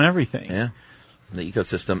cutting down everything. Yeah. The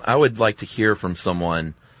ecosystem. I would like to hear from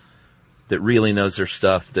someone that really knows their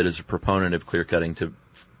stuff, that is a proponent of clear cutting, to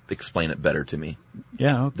explain it better to me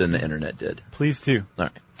than the internet did. Please do. All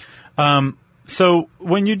right. So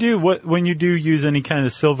when you do use any kind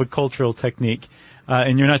of silvicultural technique,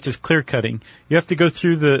 and you're not just clear cutting, you have to go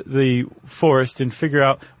through the forest and figure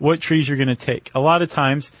out what trees you're going to take. A lot of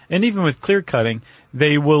times, and even with clear cutting,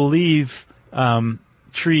 they will leave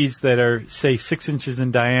trees that are, say, 6 inches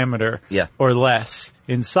in diameter or less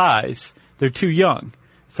in size. They're too young.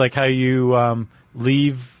 It's like how you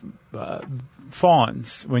leave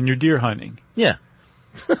fawns when you're deer hunting. Yeah.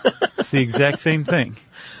 It's the exact same thing.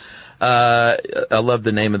 I love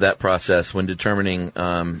the name of that process when determining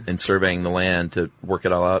and surveying the land to work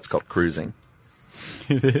it all out. It's called cruising.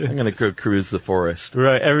 It is. I'm going to go cruise the forest.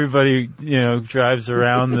 Right. Everybody, drives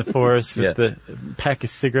around the forest with the pack of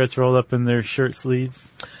cigarettes rolled up in their shirt sleeves.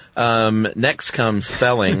 Next comes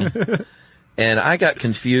felling. And I got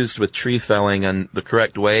confused with tree felling on the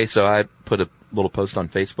correct way, so I put a little post on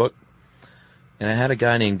Facebook. And I had a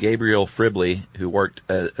guy named Gabriel Fribley who worked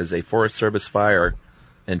as a Forest Service fire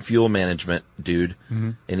and fuel management dude.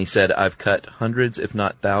 Mm-hmm. And he said, I've cut hundreds, if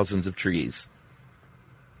not thousands, of trees.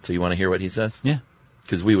 So you want to hear what he says? Yeah.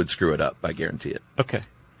 Because we would screw it up, I guarantee it. Okay.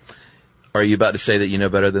 Are you about to say that you know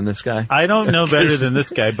better than this guy? I don't know better than this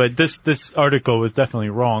guy, but this article was definitely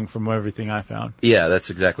wrong from everything I found. Yeah, that's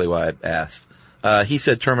exactly why I asked. He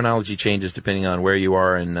said terminology changes depending on where you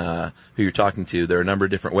are and who you're talking to. There are a number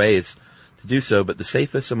of different ways to do so, but the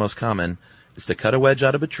safest and most common is to cut a wedge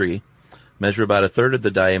out of a tree, measuring about a third of the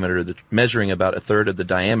diameter of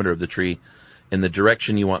the tree in the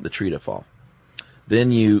direction you want the tree to fall.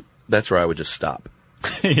 That's where I would just stop.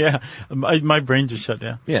 Yeah, my brain just shut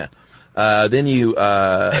down. Yeah.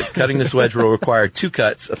 Cutting this wedge will require 2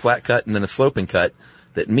 cuts, a flat cut and then a sloping cut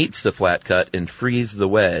that meets the flat cut and frees the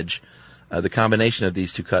wedge. The combination of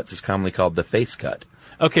these 2 cuts is commonly called the face cut.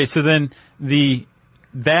 Okay, so then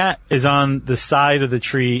that is on the side of the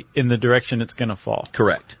tree in the direction it's going to fall.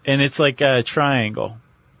 Correct. And it's like a triangle.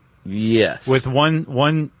 Yes. With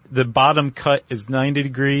the bottom cut is 90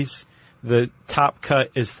 degrees, the top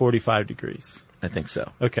cut is 45 degrees. I think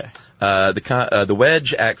so. Okay. The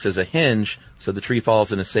wedge acts as a hinge, so the tree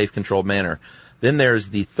falls in a safe, controlled manner. Then there's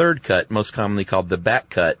the third cut, most commonly called the back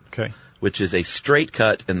cut, which is a straight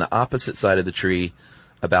cut in the opposite side of the tree,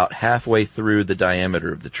 about halfway through the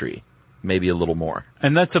diameter of the tree, maybe a little more.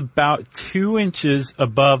 And that's about 2 inches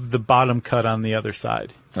above the bottom cut on the other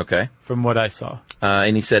side. Okay. From what I saw.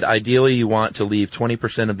 And he said, ideally you want to leave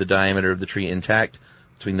 20% of the diameter of the tree intact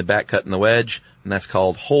between the back cut and the wedge, and that's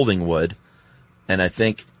called holding wood. And I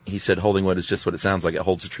think he said holding wood is just what it sounds like. It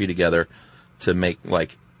holds the tree together to make,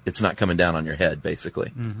 like, it's not coming down on your head, basically.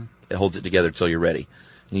 Mm-hmm. It holds it together till you're ready.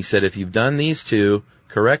 And he said if you've done these 2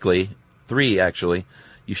 correctly, 3 actually,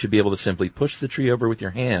 you should be able to simply push the tree over with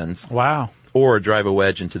your hands. Wow. Or drive a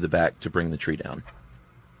wedge into the back to bring the tree down.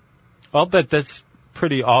 I'll bet that's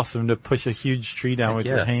pretty awesome to push a huge tree down with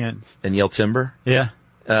your hands. And yell timber? Yeah.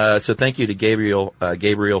 So thank you to Gabriel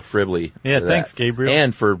Fribley. Yeah, thanks, Gabriel.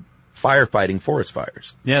 And for firefighting forest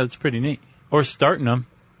fires. Yeah, that's pretty neat. Or starting them.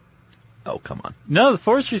 Oh, come on. No, the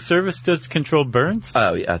Forestry Service does controlled burns.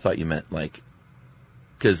 Oh, yeah, I thought you meant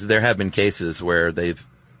because there have been cases where they've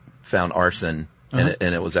found arson and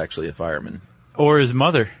it was actually a fireman. Or his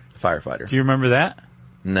mother. Firefighter. Do you remember that?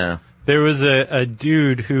 No. There was a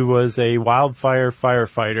dude who was a wildfire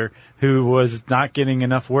firefighter who was not getting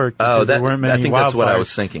enough work because there weren't many wildfires. I think that's what I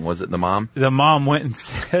was thinking. Was it the mom? The mom went and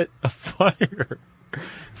set a fire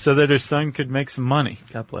so that her son could make some money.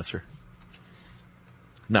 God bless her.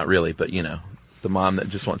 Not really, but the mom that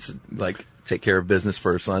just wants to take care of business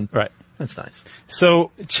for her son. Right. That's nice.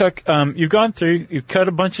 So, Chuck, you've gone through, you've cut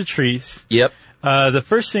a bunch of trees. Yep. The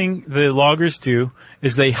first thing the loggers do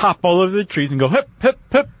is they hop all over the trees and go hip, hip,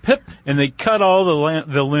 hip, hip, and they cut all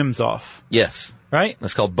the limbs off. Yes. Right?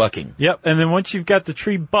 That's called bucking. Yep. And then once you've got the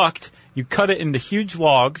tree bucked, you cut it into huge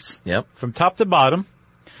logs. Yep. From top to bottom.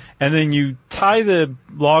 And then you tie the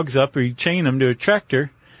logs up or you chain them to a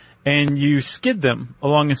tractor and you skid them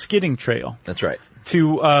along a skidding trail. That's right.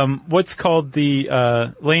 To what's called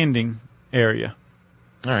the landing area.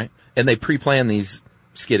 All right. And they pre-plan these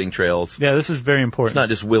skidding trails. Yeah, this is very important. It's not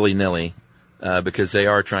just willy-nilly, because they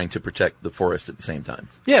are trying to protect the forest at the same time.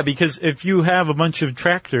 Yeah, because if you have a bunch of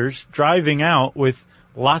tractors driving out with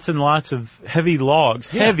lots and lots of heavy logs,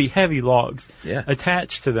 heavy logs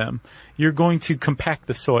attached to them, you're going to compact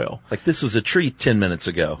the soil. Like this was a tree 10 minutes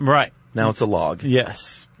ago. Right. Now it's a log.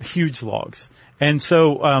 Yes, huge logs. And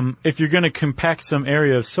so if you're going to compact some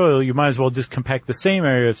area of soil, you might as well just compact the same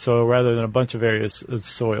area of soil rather than a bunch of areas of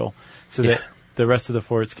soil so that the rest of the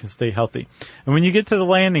forest can stay healthy. And when you get to the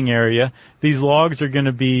landing area, these logs are going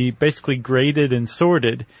to be basically graded and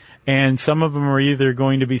sorted. And some of them are either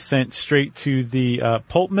going to be sent straight to the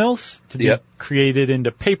pulp mills to be created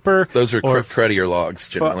into paper. Those are cruddier logs,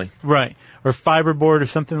 generally. Right. Or fiberboard or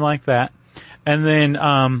something like that. And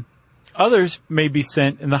then others may be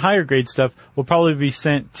sent, and the higher grade stuff will probably be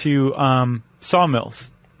sent to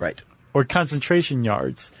sawmills. Right. Or concentration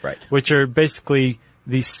yards. Right. Which are basically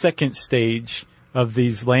the second stage of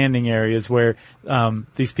these landing areas where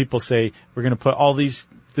these people say, we're going to put all this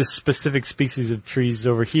specific species of trees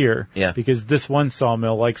over here. Yeah. Because this one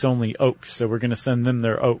sawmill likes only oaks, so we're going to send them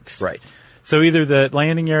their oaks. Right. So either the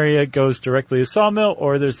landing area goes directly to sawmill,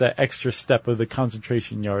 or there's that extra step of the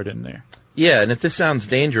concentration yard in there. Yeah, and if this sounds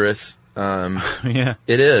dangerous, it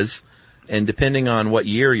is. And depending on what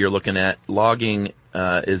year you're looking at, logging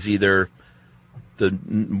is either the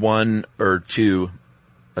one or two,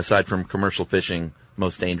 aside from commercial fishing,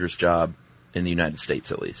 most dangerous job in the United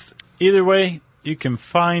States, at least. Either way, you can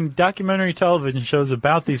find documentary television shows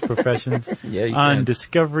about these professions on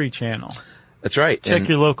Discovery Channel. That's right. Check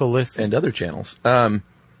your local listing. And other channels.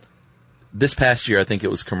 This past year, I think it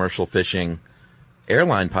was commercial fishing.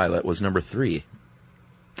 Airline pilot was number 3.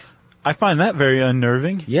 I find that very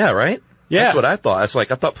unnerving. Yeah, right? Yeah. That's what I thought.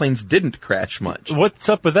 I thought planes didn't crash much. What's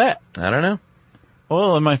up with that? I don't know.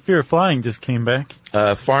 Well, my fear of flying just came back.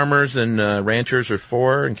 Farmers and ranchers are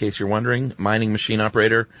 4, in case you're wondering. Mining machine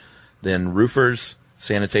operator. Then roofers,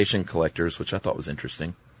 sanitation collectors, which I thought was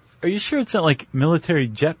interesting. Are you sure it's not like military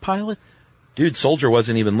jet pilot? Dude, soldier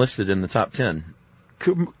wasn't even listed in the top 10.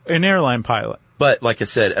 An airline pilot. But, like I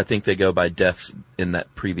said, I think they go by deaths in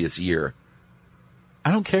that previous year.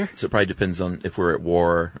 I don't care. So it probably depends on if we're at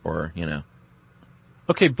war or,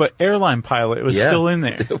 Okay, but airline pilot was still in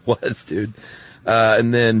there. It was, dude.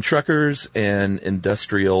 And then truckers and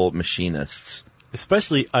industrial machinists.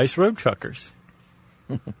 Especially ice road truckers.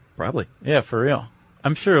 Probably. Yeah, for real.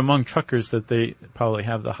 I'm sure among truckers that they probably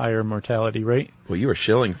have the higher mortality rate. Well, you were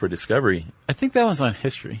shilling for Discovery. I think that was on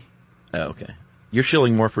History. Oh, okay. You're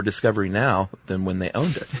shilling more for Discovery now than when they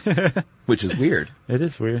owned us, which is weird. It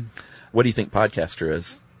is weird. What do you think Podcaster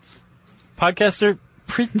is? Podcaster,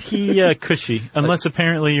 pretty cushy, unless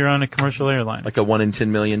apparently you're on a commercial airline. Like a 1 in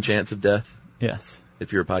 10 million chance of death? Yes.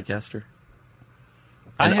 If you're a podcaster?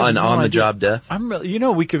 An on-the-job death?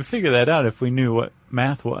 We could figure that out if we knew what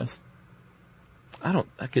math was.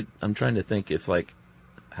 I'm trying to think if,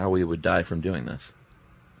 how we would die from doing this.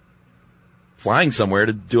 Flying somewhere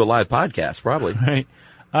to do a live podcast, probably. Right.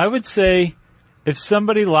 I would say if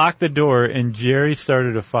somebody locked the door and Jerry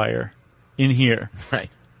started a fire in here,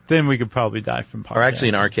 right, then we could probably die from podcasting. Or actually,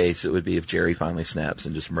 in our case, it would be if Jerry finally snaps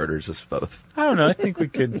and just murders us both. I don't know. I think we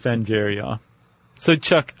could fend Jerry off. So,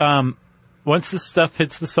 Chuck, once this stuff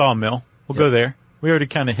hits the sawmill, we'll go there. We already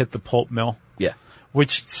kind of hit the pulp mill. Yeah.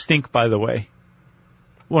 Which stink, by the way.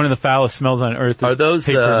 One of the foulest smells on earth is Are those,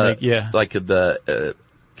 paper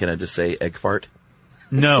can I just say egg fart?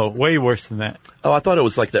 No, way worse than that. Oh, I thought it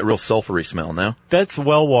was like that real sulfury smell, no? That's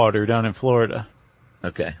well water down in Florida.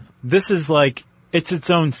 Okay. This is it's its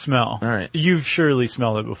own smell. All right. You've surely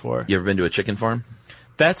smelled it before. You ever been to a chicken farm?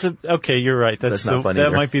 Okay, you're right. That's not funny that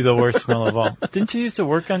either. might be the worst smell of all. Didn't you used to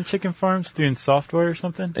work on chicken farms doing software or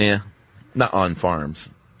something? Yeah. Not on farms.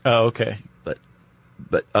 Oh, okay.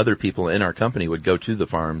 But other people in our company would go to the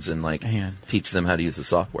farms and teach them how to use the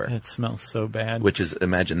software. It smells so bad. Which is,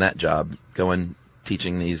 imagine that job, going,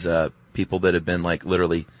 teaching these, people that have been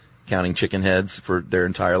literally counting chicken heads for their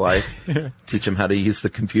entire life, teach them how to use the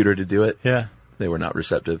computer to do it. Yeah. They were not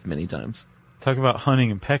receptive many times. Talk about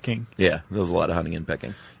hunting and pecking. Yeah, there was a lot of hunting and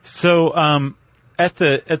pecking. So, at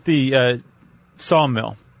the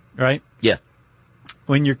sawmill, right? Yeah.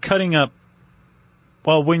 When you're cutting up,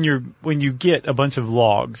 when you get a bunch of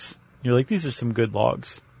logs, you're like, these are some good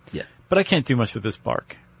logs. Yeah. But I can't do much with this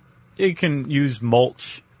bark. You can use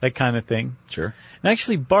mulch, that kind of thing. Sure. And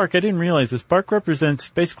actually, bark, I didn't realize this. Bark represents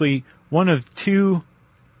basically one of 2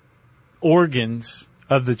 organs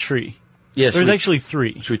of the tree. Yeah. There's actually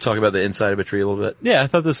 3. Should we talk about the inside of a tree a little bit? Yeah, I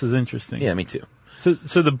thought this was interesting. Yeah, me too.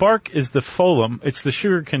 So the bark is the phloem. It's the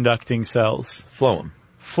sugar conducting cells. Phloem.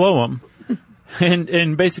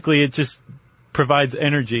 And basically it just provides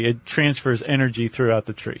energy. It transfers energy throughout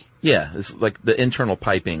the tree. Yeah, it's like the internal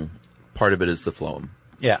piping. Part of it is the phloem.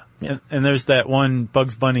 Yeah. Yeah. And there's that one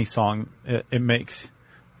Bugs Bunny song it makes.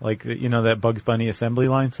 Like, that Bugs Bunny assembly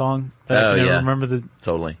line song? Oh, yeah. Remember the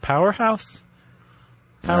Totally. Powerhouse?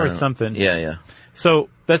 Power something. Yeah, yeah. So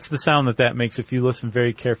that's the sound that makes if you listen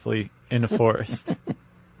very carefully in a forest.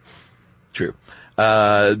 True.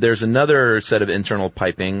 There's another set of internal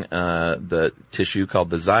piping, the tissue called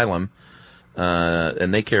the xylem,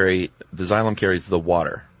 and the xylem carries the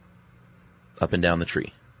water up and down the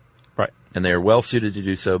tree. Right. And they are well suited to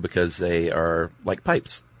do so because they are like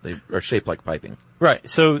pipes. They are shaped like piping. Right.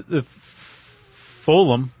 So the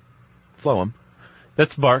phloem,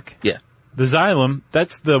 that's bark. Yeah. The xylem,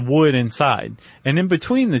 that's the wood inside. And in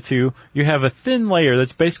between the two, you have a thin layer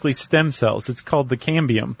that's basically stem cells. It's called the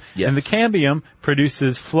cambium. Yes. And the cambium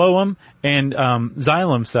produces phloem and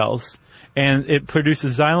xylem cells. And it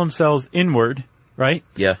produces xylem cells inward, right?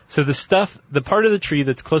 Yeah. So the part of the tree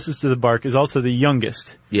that's closest to the bark is also the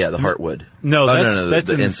youngest. Yeah, the heartwood. No, that's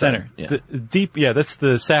the in the inside. center. Yeah. That's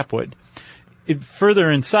the sapwood. Further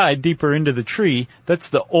inside, deeper into the tree, that's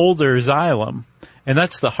the older xylem. And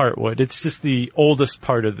that's the heartwood. It's just the oldest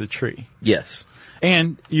part of the tree. Yes.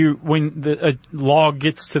 And when a log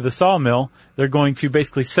gets to the sawmill, they're going to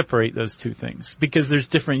basically separate those two things because there's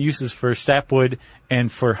different uses for sapwood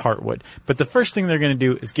and for heartwood. But the first thing they're going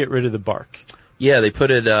to do is get rid of the bark. Yeah, they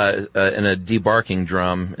put it in a debarking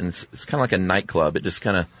drum, and it's kind of like a nightclub. It just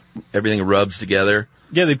kind of, everything rubs together.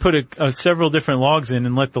 Yeah, they put several different logs in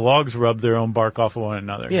and let the logs rub their own bark off of one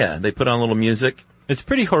another. Yeah, they put on a little music. It's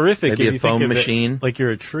pretty horrific Maybe if a you foam think of machine. it like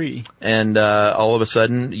you're a tree. And all of a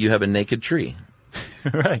sudden, you have a naked tree.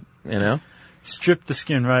 Right. You know? Strip the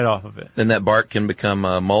skin right off of it. Then that bark can become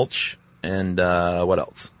mulch and what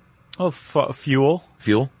else? Oh, fuel.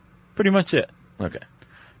 Fuel? Pretty much it. Okay.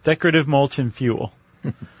 Decorative mulch and fuel.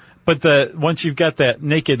 But once you've got that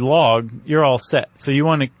naked log, you're all set. So you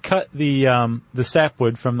want to cut the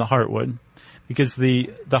sapwood from the heartwood because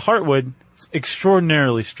the heartwood is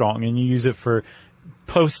extraordinarily strong, and you use it for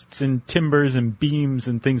posts and timbers and beams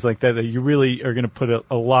and things like that you really are going to put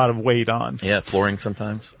a lot of weight on. Yeah, flooring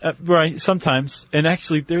sometimes. Right, sometimes. And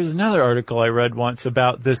actually, there's another article I read once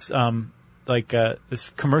about this, this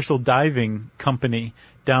commercial diving company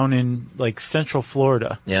down in Central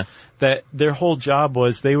Florida. Yeah. That their whole job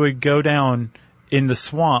was they would go down in the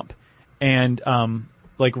swamp and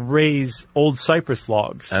raise old cypress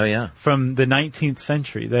logs. Oh yeah. From the 19th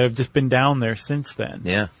century that have just been down there since then.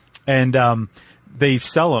 Yeah. And they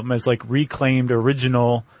sell them as reclaimed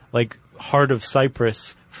original heart of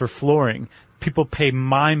cypress for flooring. People pay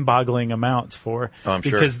mind-boggling amounts for. Oh, I'm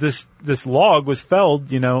sure. Because this log was felled,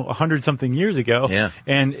 100-something years ago. Yeah.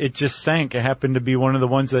 And it just sank. It happened to be one of the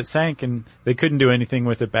ones that sank, and they couldn't do anything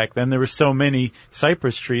with it back then. There were so many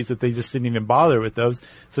cypress trees that they just didn't even bother with those.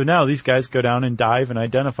 So now these guys go down and dive and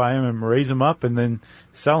identify them and raise them up and then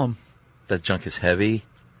sell them. That junk is heavy.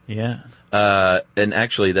 Yeah. And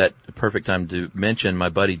actually, that perfect time to mention my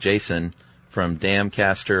buddy Jason from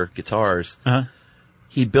Damcaster Guitars. Uh-huh.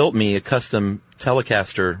 He built me a custom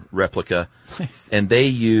Telecaster replica, Nice. and they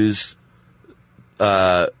use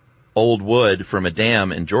old wood from a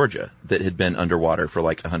dam in Georgia that had been underwater for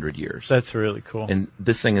 100 years. That's really cool. And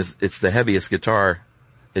this thing it's the heaviest guitar.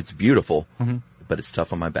 It's beautiful, but it's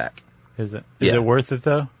tough on my back. Is it? Yeah. Is it worth it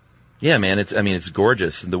though? Yeah, man, it's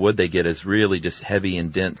gorgeous. And the wood they get is really just heavy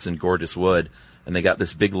and dense and gorgeous wood. And they got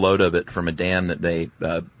this big load of it from a dam that they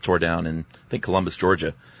tore down in, I think, Columbus,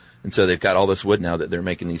 Georgia. And so they've got all this wood now that they're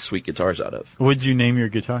making these sweet guitars out of. What'd you name your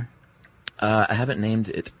guitar? I haven't named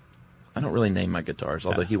it. I don't really name my guitars,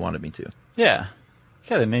 although he wanted me to. Yeah. You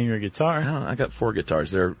gotta name your guitar. I got 4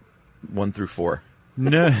 guitars. They're 1 through 4.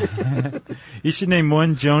 No. You should name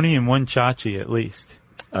one Joni and one Chachi at least.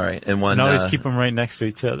 All right. And one, And always keep them right next to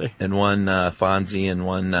each other. and one Fonzie and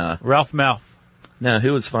one, Ralph Mouth. now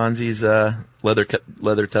who was Fonzie's, leather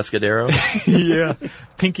Tuscadero? Yeah.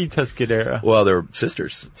 Pinky Tuscadero. Well, they're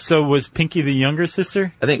sisters. So was Pinky the younger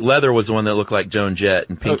sister? I think Leather was the one that looked like Joan Jett,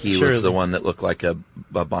 and Pinky surely. was the one that looked like a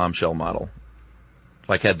bombshell model.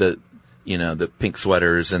 Had the pink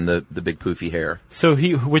sweaters and the big poofy hair. So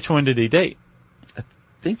which one did he date? I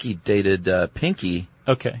think he dated, Pinky.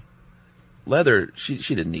 Okay. Leather, she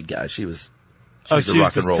didn't need guys. She was a was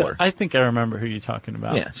rock and just roller. I think I remember who you're talking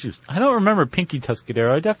about. Yeah, she was. I don't remember Pinky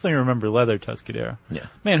Tuscadero. I definitely remember Leather Tuscadero. Yeah.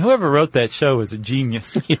 Man, whoever wrote that show was a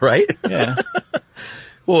genius. Right? Yeah.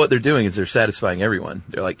 Well, what they're doing is they're satisfying everyone.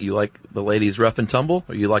 They're like, you like the ladies rough and tumble,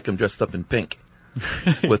 or you like them dressed up in pink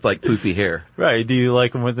with poofy hair? Right. Do you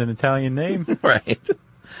like him with an Italian name? Right.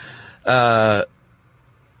 Where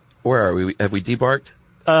are we? Have we debarked?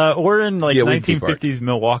 Or in like Yeah, we've 1950s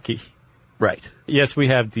Milwaukee. Right. Yes, we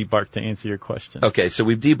have debarked to answer your question. Okay, so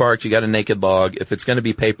we've debarked. You got a naked log. If it's going to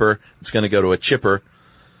be paper, it's going to go to a chipper,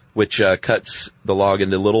 which cuts the log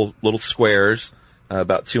into little squares,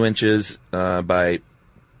 about 2 inches by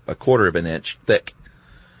a quarter of an inch thick.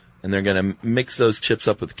 And they're going to mix those chips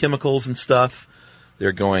up with chemicals and stuff.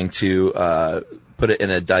 They're going to put it in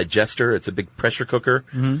a digester. It's a big pressure cooker,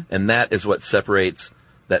 and that is what separates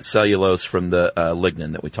that cellulose from the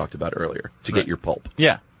lignin that we talked about earlier to get your pulp.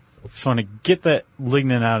 Yeah. Just want to get that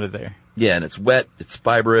lignin out of there. Yeah, and it's wet, it's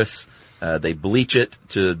fibrous. They bleach it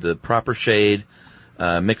to the proper shade,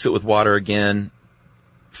 mix it with water again,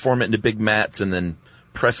 form it into big mats, and then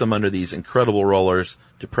press them under these incredible rollers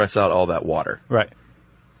to press out all that water. Right.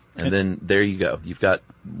 And then there you go. You've got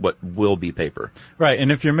what will be paper. Right,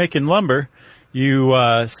 and if you're making lumber, you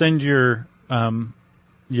send your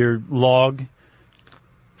log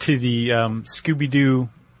to the Scooby-Doo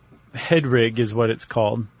head rig is what it's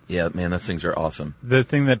called. Yeah, man, those things are awesome. The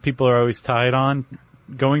thing that people are always tied on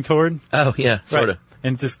going toward. Oh, yeah, sort of.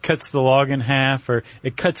 And just cuts the log in half, or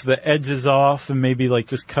it cuts the edges off and maybe like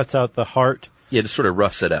just cuts out the heart. Yeah, just sort of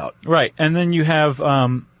roughs it out. Right, and then you have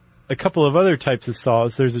a couple of other types of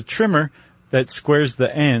saws. There's a trimmer that squares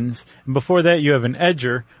the ends, and before that you have an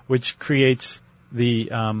edger, which creates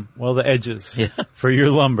the edges for your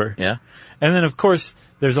lumber. Yeah. And then, of course,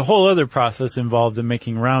 there's a whole other process involved in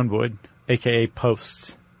making roundwood, aka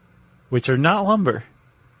posts, which are not lumber.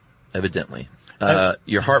 Evidently.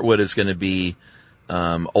 Your heartwood is going to be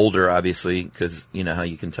older, obviously, because you know how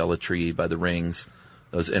you can tell a tree by the rings,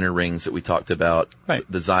 those inner rings that we talked about, right.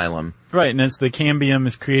 The xylem. Right, and as the cambium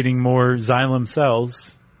is creating more xylem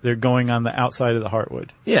cells, they're going on the outside of the heartwood.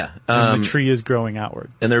 Yeah. And the tree is growing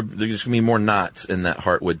outward. And there's going to be more knots in that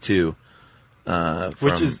heartwood, too, from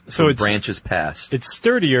branches past. It's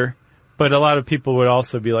sturdier, but a lot of people would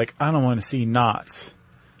also be like, I don't want to see knots.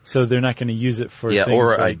 So they're not going to use it for things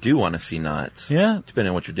or like, I do want to see knots. Yeah. Depending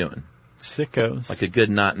on what you're doing. Sickos. Like a good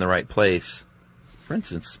knot in the right place. For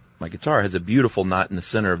instance, my guitar has a beautiful knot in the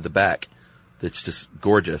center of the back that's just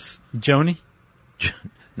gorgeous. Joni?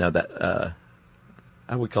 No, that,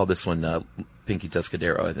 I would call this one Pinky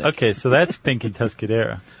Tuscadero, I think. Okay, so that's Pinky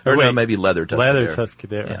Tuscadero. Or no, maybe Leather Tuscadero. Leather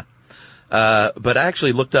Tuscadero. Yeah. But I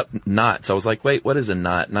actually looked up knots. I was like, wait, what is a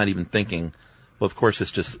knot? Not even thinking. Well, of course,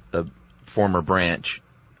 it's just a former branch.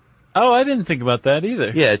 Oh, I didn't think about that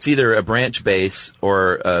either. Yeah, it's either a branch base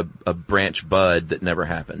or a branch bud that never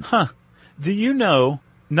happened. Huh. Do you know,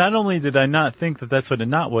 not only did I not think that that's what a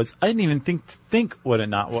knot was, I didn't even think what a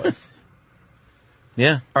knot was.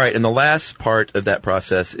 Yeah. All right, and the last part of that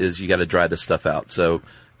process is you got to dry the stuff out. So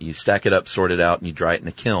you stack it up, sort it out, and you dry it in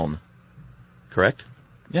a kiln. Correct?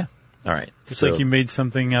 Yeah. All right. Just like you made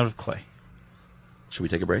something out of clay. Should we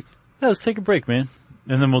take a break? Yeah, let's take a break, man.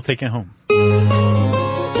 And then we'll take it home.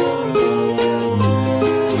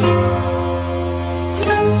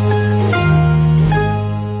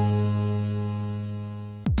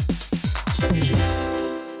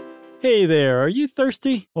 Hey there, are you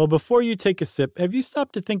thirsty? Well, before you take a sip, have you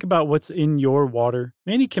stopped to think about what's in your water?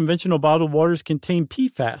 Many conventional bottled waters contain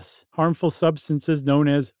PFAS, harmful substances known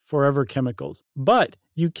as forever chemicals. But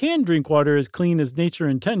you can drink water as clean as nature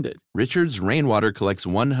intended. Richard's Rainwater collects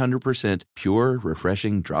 100% pure,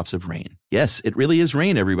 refreshing drops of rain. Yes, it really is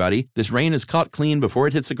rain, everybody. This rain is caught clean before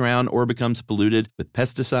it hits the ground or becomes polluted with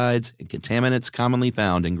pesticides and contaminants commonly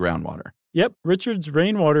found in groundwater. Yep, Richard's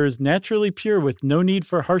Rainwater is naturally pure with no need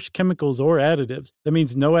for harsh chemicals or additives. That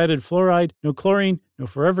means no added fluoride, no chlorine, no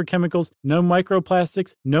forever chemicals, no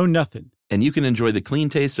microplastics, no nothing. And you can enjoy the clean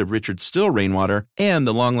taste of Richard's still rainwater and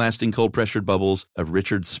the long-lasting cold-pressured bubbles of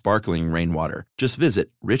Richard's sparkling rainwater. Just visit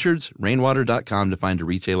richardsrainwater.com to find a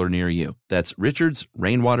retailer near you. That's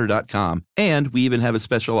richardsrainwater.com. And we even have a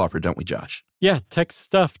special offer, don't we, Josh? Yeah, text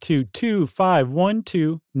stuff to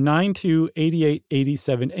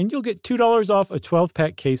 2512928887 and you'll get $2 off a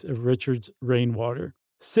 12-pack case of Richard's Rainwater.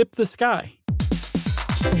 Sip the sky.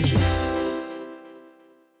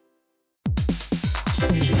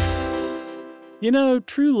 You know,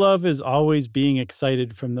 true love is always being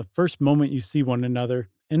excited from the first moment you see one another,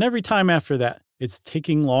 and every time after that. It's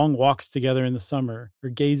taking long walks together in the summer, or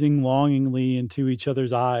gazing longingly into each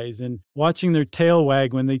other's eyes, and watching their tail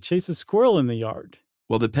wag when they chase a squirrel in the yard.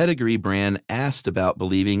 Well, the Pedigree brand asked about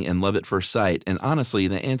believing in love at first sight, and honestly,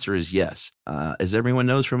 the answer is yes. As everyone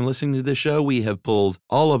knows from listening to this show, we have pulled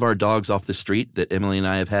all of our dogs off the street that Emily and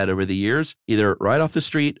I have had over the years, either right off the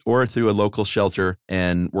street or through a local shelter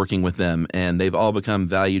and working with them, and they've all become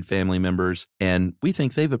valued family members, and we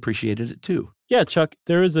think they've appreciated it too. Yeah, Chuck,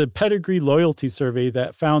 there is a pedigree loyalty survey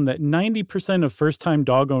that found that 90% of first-time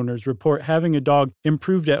dog owners report having a dog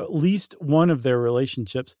improved at least one of their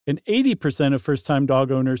relationships, and 80% of first-time dog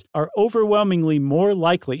owners are overwhelmingly more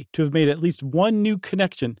likely to have made at least one new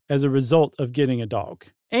connection as a result of getting a dog.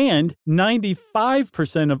 And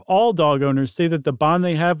 95% of all dog owners say that the bond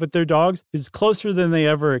they have with their dogs is closer than they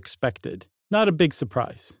ever expected. Not a big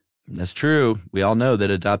surprise. That's true. We all know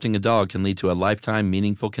that adopting a dog can lead to a lifetime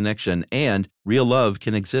meaningful connection, and real love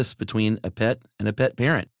can exist between a pet and a pet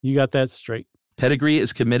parent. You got that straight. Pedigree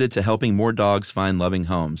is committed to helping more dogs find loving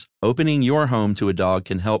homes. Opening your home to a dog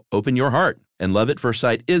can help open your heart. And Love at First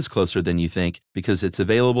Sight is closer than you think because it's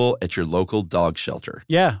available at your local dog shelter.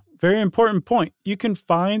 Yeah, very important point. You can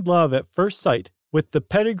find love at first sight with the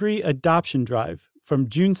Pedigree Adoption Drive from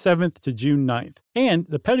June 7th to June 9th. And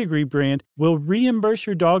the Pedigree brand will reimburse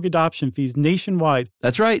your dog adoption fees nationwide.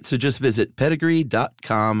 That's right. So just visit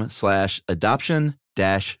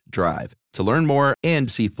pedigree.com/adoption-drive to learn more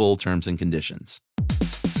and see full terms and conditions.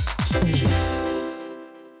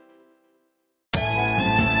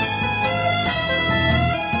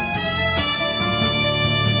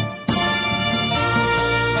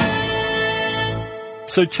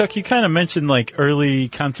 So, Chuck, you kind of mentioned like early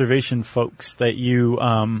conservation folks that you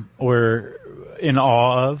were in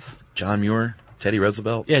awe of. John Muir, Teddy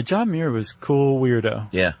Roosevelt. Yeah, John Muir was cool weirdo.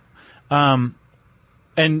 Yeah. And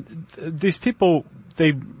these people,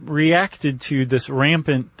 they reacted to this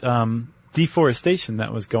rampant deforestation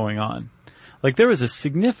that was going on. Like, there was a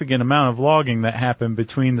significant amount of logging that happened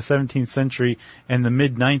between the 17th century and the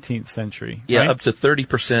mid-19th century. Yeah, right? up to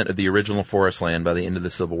 30% of the original forest land by the end of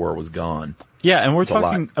the Civil War was gone. Yeah, and we're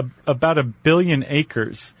talking about 1 billion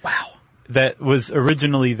acres. Wow. That was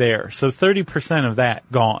originally there. So 30% of that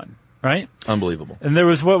gone, right? Unbelievable. And there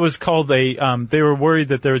was what was called they were worried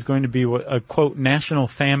that there was going to be a, quote, national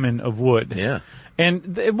famine of wood. Yeah.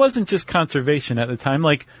 And it wasn't just conservation at the time.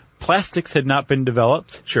 Like, plastics had not been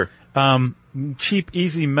developed. Sure. Cheap,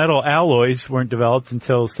 easy metal alloys weren't developed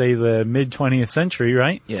until, say, the mid-20th century,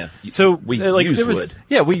 right? Yeah. So we used wood.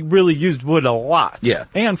 Yeah, we really used wood a lot. Yeah.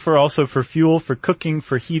 And for fuel, for cooking,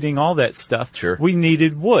 for heating, all that stuff. Sure. We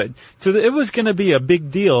needed wood. So it was going to be a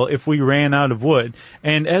big deal if we ran out of wood.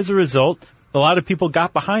 And as a result, a lot of people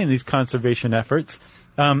got behind these conservation efforts,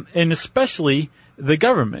 and especially the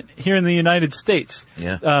government here in the United States.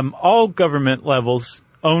 Yeah. All government levels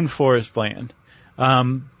own forest land.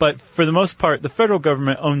 But for the most part, the federal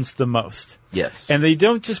government owns the most. Yes. And they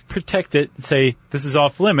don't just protect it and say, this is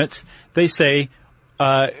off limits. They say,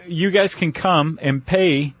 you guys can come and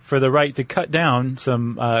pay for the right to cut down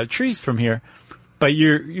some trees from here, but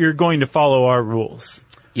you're going to follow our rules.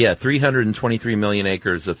 Yeah, 323 million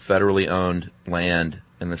acres of federally owned land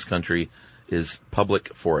in this country is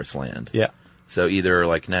public forest land. Yeah. So either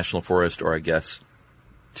like national forest or, I guess,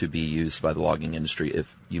 to be used by the logging industry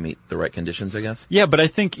if you meet the right conditions, I guess. Yeah, but I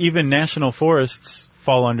think even national forests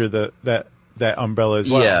fall under that umbrella as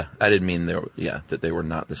well. Yeah, I didn't mean that they were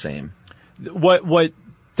not the same. What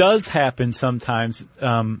does happen sometimes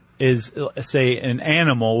is, say, an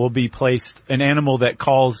animal that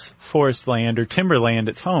calls forest land or timberland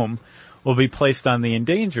its home will be placed on the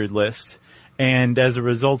endangered list, and as a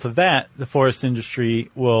result of that, the forest industry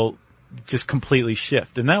will just completely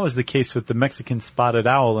shift. And that was the case with the Mexican spotted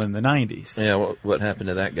owl in the 90s. Yeah, what happened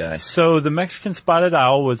to that guy? So the Mexican spotted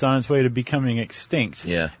owl was on its way to becoming extinct.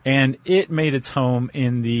 Yeah. And it made its home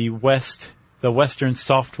in the western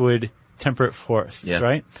softwood temperate forests,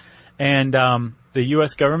 right? And the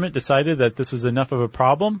U.S. government decided that this was enough of a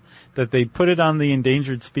problem that they put it on the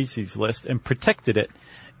endangered species list and protected it.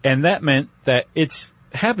 And that meant that its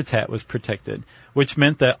habitat was protected, which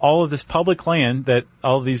meant that all of this public land that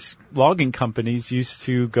all of these logging companies used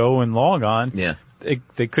to go and log on,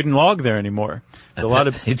 they couldn't log there anymore.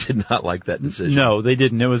 They did not like that decision. No, they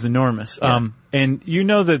didn't. It was enormous. Yeah. And you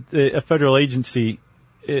know that a federal agency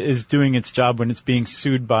is doing its job when it's being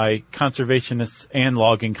sued by conservationists and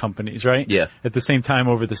logging companies, right? Yeah. At the same time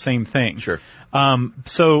over the same thing. Sure.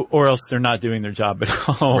 Or else they're not doing their job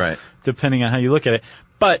at all. Right. Depending on how you look at it.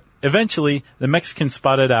 But eventually, the Mexican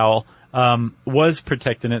spotted owl was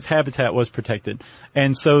protected, and its habitat was protected.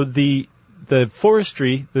 And so the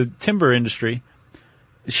forestry, the timber industry,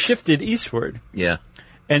 shifted eastward. Yeah.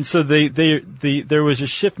 And so there was a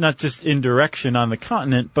shift not just in direction on the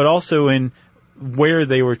continent, but also in where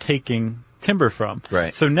they were taking timber from.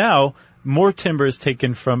 Right. So now, more timber is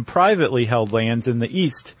taken from privately held lands in the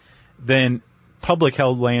east than public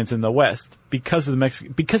held lands in the west because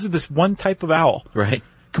of this one type of owl. Right.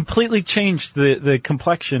 Completely changed the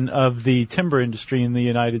complexion of the timber industry in the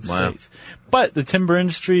United States. But the timber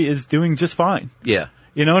industry is doing just fine. Yeah.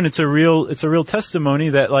 and it's a real testimony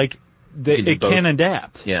that like it can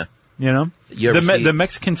adapt. Yeah. You ever the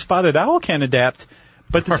Mexican spotted owl can adapt,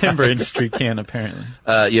 but the timber industry can apparently.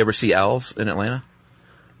 You ever see owls in Atlanta?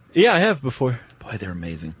 Yeah, I have before. Boy, they're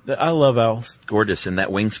amazing. I love owls. Gorgeous. And that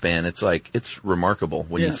wingspan, it's remarkable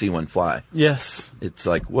when you see one fly. Yes. It's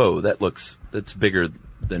like, whoa, that's bigger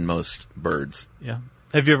than most birds. Yeah.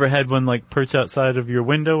 Have you ever had one like perch outside of your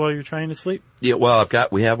window while you're trying to sleep? Yeah, well,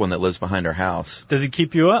 we have one that lives behind our house. Does it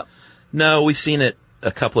keep you up? No, we've seen it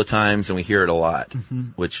a couple of times and we hear it a lot,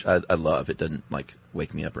 which I love. It doesn't like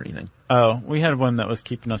wake me up or anything. Oh, we had one that was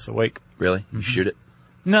keeping us awake. Really? You shoot it?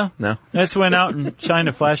 No. No? I just went out and shined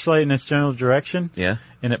a flashlight in its general direction. Yeah.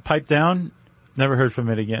 And it piped down. Never heard from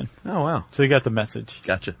it again. Oh, wow. So he got the message.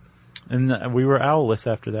 Gotcha. And we were owlless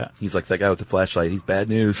after that. He's like that guy with the flashlight. He's bad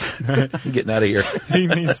news. I'm getting out of here. He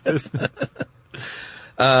means business.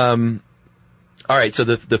 All right. So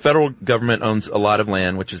the federal government owns a lot of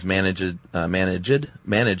land, which is managed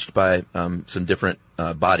by some different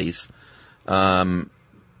bodies.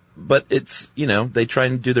 But it's, they try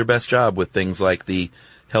and do their best job with things like the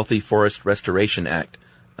Healthy Forest Restoration Act,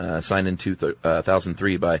 signed in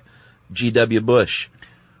 2003 by G.W. Bush.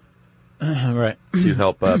 Right. To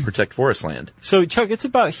help protect forest land. So, Chuck, it's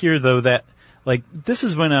about here, though, that, like, this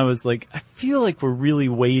is when I was like, I feel like we're really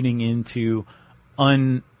wading into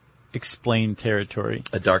unexplained territory.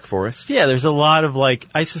 A dark forest? Yeah, there's a lot of, like,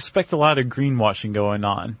 I suspect a lot of greenwashing going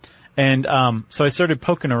on. And so I started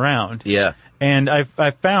poking around. Yeah. And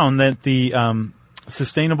I found that the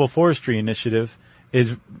Sustainable Forestry Initiative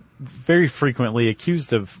is very frequently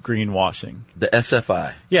accused of greenwashing. The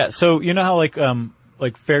SFI. Yeah, so you know how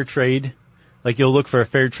like fair trade, like you'll look for a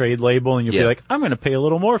fair trade label and you'll be like, I'm going to pay a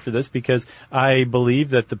little more for this because I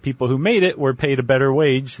believe that the people who made it were paid a better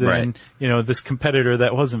wage than, this competitor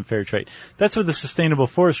that wasn't fair trade. That's what the Sustainable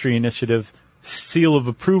Forestry Initiative seal of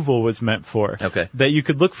approval was meant for. Okay. That you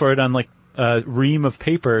could look for it on like a ream of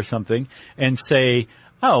paper or something and say,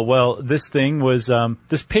 oh, well, this thing was,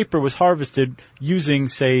 this paper was harvested using,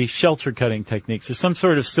 say, shelter cutting techniques or some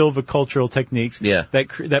sort of silvicultural techniques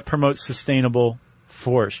that promotes sustainable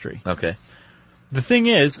forestry. Okay. The thing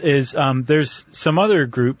is there's some other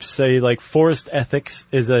groups, say like Forest Ethics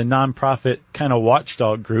is a nonprofit kind of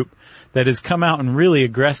watchdog group that has come out and really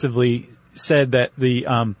aggressively said that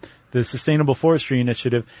the Sustainable Forestry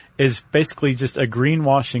Initiative is basically just a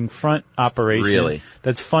greenwashing front operation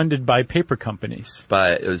that's funded by paper companies.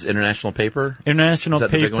 It was International Paper? International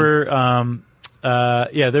Paper,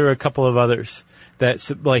 there were a couple of others. I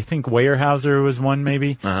think Weyerhaeuser was one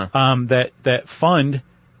maybe, that fund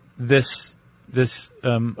this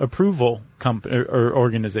approval company or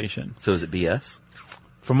organization. So is it BS?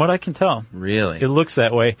 From what I can tell. Really? It looks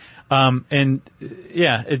that way.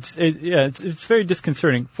 It's very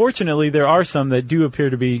disconcerting. Fortunately, there are some that do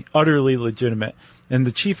appear to be utterly legitimate. And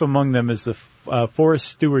the chief among them is the Forest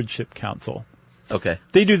Stewardship Council. Okay.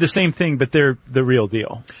 They do the same thing, but they're the real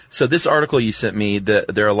deal. So this article you sent me, there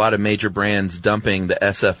are a lot of major brands dumping the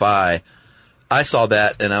SFI. I saw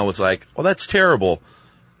that and I was like, well, that's terrible.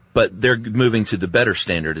 But they're moving to the better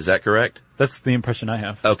standard. Is that correct? That's the impression I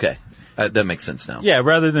have. Okay. That makes sense now. Yeah,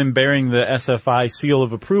 rather than bearing the SFI seal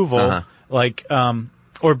of approval,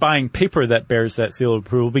 or buying paper that bears that seal of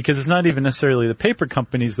approval, because it's not even necessarily the paper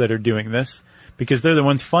companies that are doing this, because they're the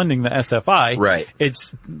ones funding the SFI. Right.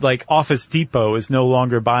 It's like Office Depot is no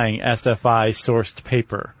longer buying SFI-sourced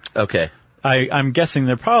paper. Okay. I'm guessing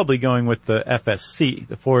they're probably going with the FSC,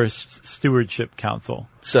 the Forest Stewardship Council.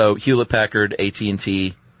 So Hewlett-Packard,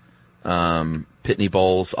 AT&T, Pitney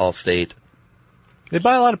Bowes, Allstate. They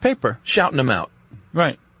buy a lot of paper. Shouting them out.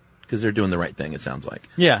 Right. Because they're doing the right thing, it sounds like.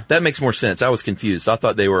 Yeah. That makes more sense. I was confused. I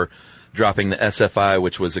thought they were dropping the SFI,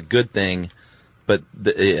 which was a good thing. But,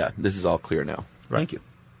 this is all clear now. Right. Thank you.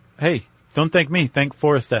 Hey, don't thank me. Thank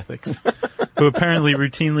Forest Ethics, who apparently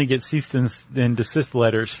routinely get cease and desist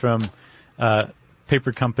letters from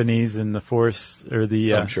paper companies and the forest, or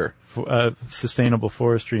the I'm sure. Sustainable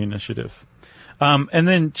Forestry Initiative. And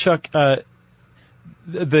then, Chuck,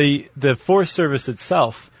 the Forest Service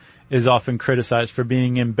itself is often criticized for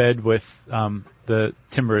being in bed with the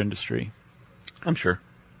timber industry. I'm sure.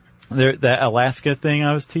 That Alaska thing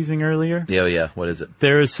I was teasing earlier. Yeah. What is it?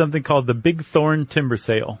 There is something called the Big Thorn Timber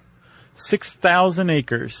Sale. 6,000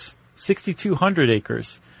 acres, 6,200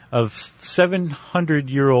 acres of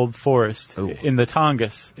 700-year-old forest in the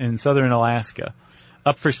Tongass in southern Alaska,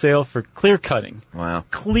 up for sale for clear cutting. Wow.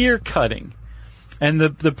 Clear cutting. And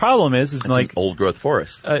the problem is It's like an old-growth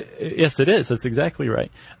forest. yes, it is. That's exactly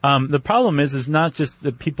right. The problem is not just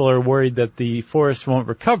that people are worried that the forest won't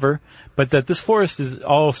recover, but that this forest is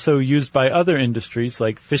also used by other industries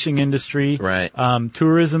like fishing industry, Right.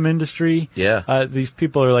 Tourism industry. Yeah. These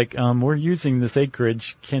people are like, we're using this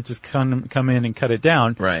acreage, can't just come in and cut it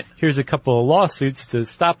down. Right. Here's a couple of lawsuits to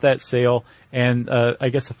stop that sale, and I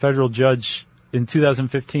guess a federal judge in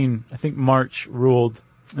 2015, I think March, ruled,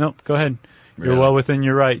 no, go ahead. You're Really? well within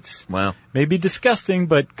your rights. Wow. Maybe disgusting,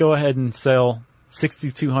 but go ahead and sell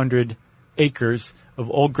 6,200 acres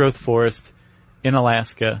of old-growth forest in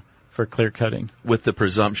Alaska for clear cutting. With the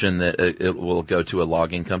presumption that it will go to a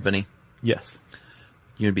logging company. Yes.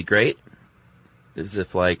 You know, it'd be great. As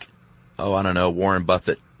if like, I don't know, Warren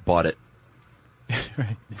Buffett bought it.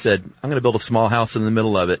 Right. Said, I'm going to build a small house in the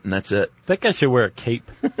middle of it, and that's it. That guy should wear a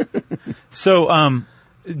cape. So,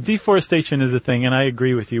 deforestation is a thing, and I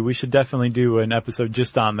agree with you. We should definitely do an episode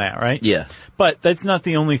just on that, right? Yeah. But that's not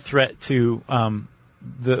the only threat to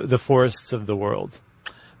the forests of the world.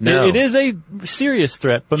 No. It is a serious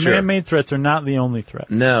threat, but Sure. man-made threats are not the only threats.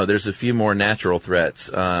 No, there's a few more natural threats.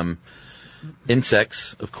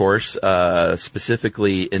 Insects, of course,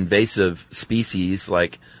 specifically invasive species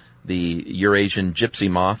like the Eurasian gypsy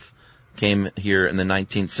moth came here in the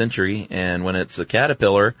 19th century, and when it's a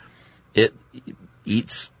caterpillar, it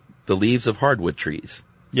eats the leaves of hardwood trees.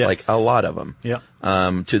 Yes. Like a lot of them. Yeah.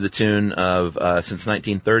 To the tune of, since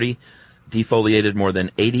 1930, defoliated more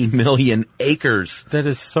than 80 million acres That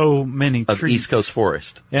is so many of trees. East Coast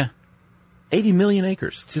forest. Yeah. 80 million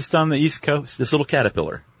acres. Just on the East Coast. This little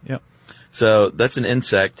caterpillar. Yep. So that's an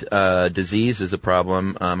insect. Disease is a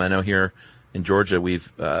problem. I know here in Georgia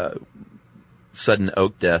we've, sudden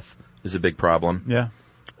oak death is a big problem. Yeah.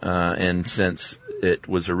 And since it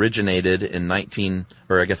was originated in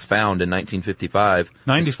found in 1955.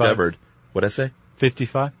 95. Discovered. What'd I say?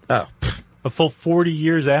 55. Oh, A full 40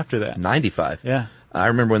 years after that. 95. Yeah. I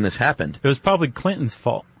remember when this happened. It was probably Clinton's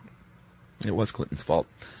fault. It was Clinton's fault.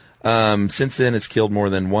 Since then, it's killed more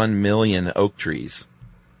than 1 million oak trees.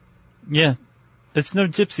 Yeah. That's no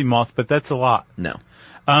gypsy moth, but that's a lot. No.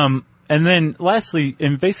 And then lastly,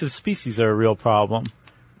 invasive species are a real problem.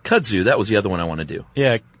 Kudzu, that was the other one I want to do.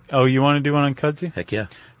 Yeah. Oh, you want to do one on kudzu? Heck yeah.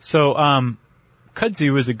 So,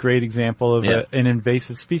 kudzu is a great example of Yeah. an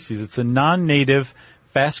invasive species. It's a non-native,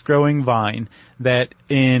 fast-growing vine that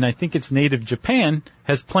I think it's native Japan,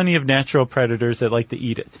 has plenty of natural predators that like to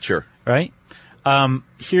eat it. Sure. Right?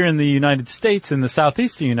 Here in the United States, in the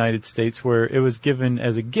southeastern United States, where it was given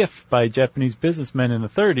as a gift by Japanese businessmen in the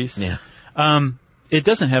 30s, Yeah. it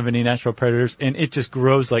doesn't have any natural predators, and it just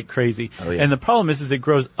grows like crazy. Oh, yeah. And the problem is it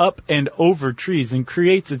grows up and over trees and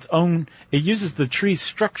creates its own, it uses the tree's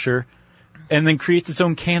structure and then creates its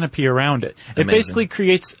own canopy around it. It Amazing. basically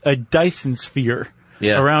creates a Dyson sphere.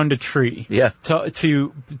 Yeah. Around a tree. Yeah. But it's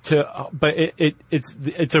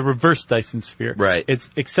a reverse Dyson sphere. Right. It's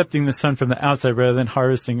accepting the sun from the outside rather than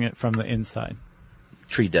harvesting it from the inside.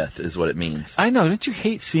 Tree death is what it means. I know. Don't you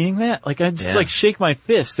hate seeing that? Like, I just Yeah. shake my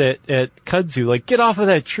fist at kudzu. Like, get off of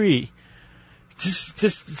that tree. Just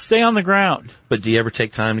stay on the ground. But do you ever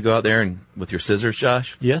take time to go out there and with your scissors,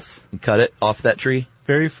 Josh, Yes. and cut it off that tree?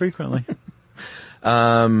 Very frequently.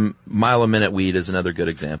 Mile-a-minute weed is another good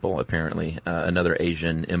example, apparently. Another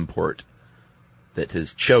Asian import that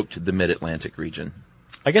has choked the mid-Atlantic region.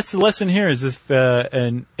 I guess the lesson here is if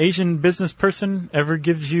an Asian business person ever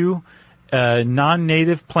gives you a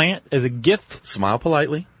non-native plant as a gift, Smile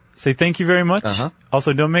politely. say thank you very much. Uh-huh.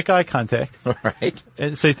 Also, don't make eye contact. All right.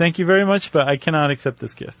 And say thank you very much, but I cannot accept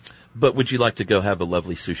this gift. But would you like to go have a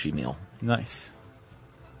lovely sushi meal? Nice.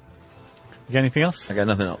 You got anything else? I got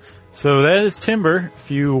nothing else. So that is timber.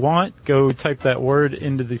 If you want, go type that word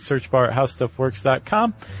into the search bar at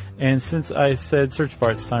howstuffworks.com. And since I said search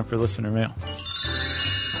bar, it's time for listener mail.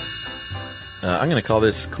 I'm going to call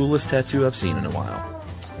this coolest tattoo I've seen in a while.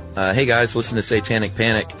 Hey guys, listen to Satanic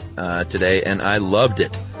Panic today, and I loved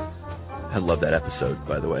it. I love that episode,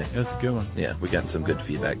 by the way. That was a good one. Yeah, we got some good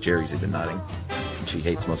feedback. Jerry's even nodding. She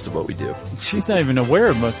hates most of what we do. She's not even aware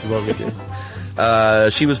of most of what we do.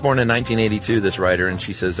 She was born in 1982, this writer, and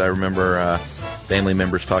she says, I remember family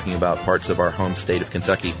members talking about parts of our home state of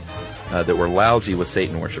Kentucky that were lousy with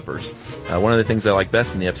Satan worshipers. One of the things I liked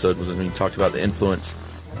best in the episode was when you talked about the influence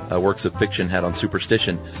works of fiction had on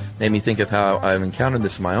superstition. Made me think of how I've encountered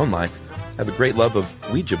this in my own life. I have a great love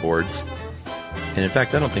of Ouija boards. And in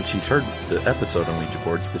fact, I don't think she's heard the episode on Ouija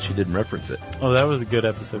boards because she didn't reference it. Oh, that was a good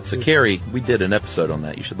episode, So too. Carrie, we did an episode on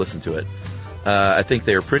that. You should listen to it. I think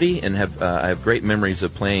they are pretty and I have great memories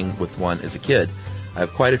of playing with one as a kid. I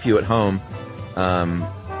have quite a few at home,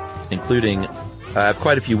 including I have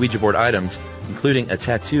quite a few Ouija board items, including a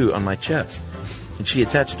tattoo on my chest. And she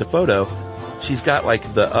attached a photo. She's got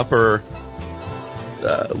like the upper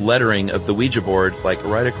lettering of the Ouija board, like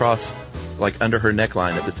right across, like under her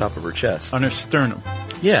neckline at the top of her chest. On her sternum.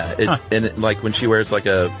 Yeah, like when she wears like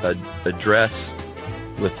a dress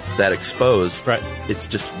with that exposed, right? It's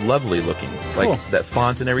just lovely looking, like cool. That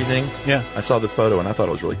font and everything. Yeah, I saw the photo and I thought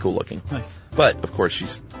it was really cool looking. Nice. But of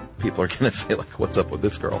course, people are going to say like, "What's up with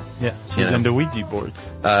this girl?" Yeah, she's into Ouija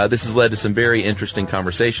boards. This has led to some very interesting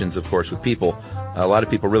conversations, of course, with people. A lot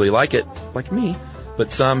of people really like it, like me,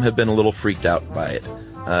 but some have been a little freaked out by it.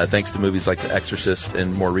 Thanks to movies like The Exorcist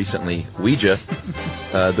and more recently Ouija,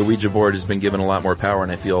 the Ouija board has been given a lot more power,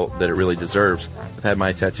 and I feel that it really deserves. I've had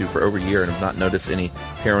my tattoo for over a year and have not noticed any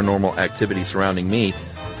paranormal activity surrounding me,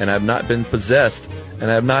 and I've not been possessed,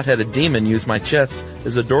 and I have not had a demon use my chest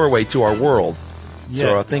as a doorway to our world. Yeah.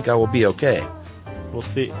 So I think I will be okay. We'll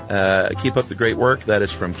see. Keep up the great work. That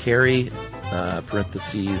is from Carrie,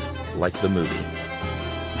 parentheses, like the movie.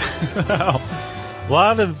 A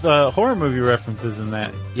lot of horror movie references in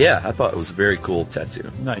that. Yeah, I thought it was a very cool tattoo.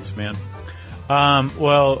 Nice, man.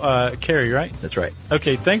 Carrie, right? That's right.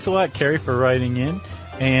 Okay, thanks a lot, Carrie, for writing in.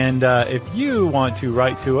 And if you want to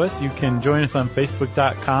write to us, you can join us on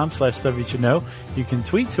Facebook.com/Stuff You Should Know. You can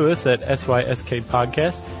tweet to us at SYSK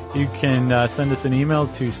Podcast. You can send us an email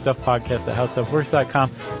to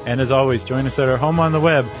stuffpodcast@howstuffworks.com. And as always, join us at our home on the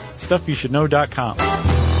web, StuffYouShouldKnow.com.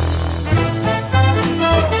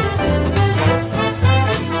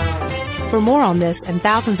 For more on this and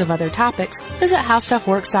thousands of other topics, visit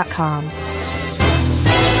HowStuffWorks.com.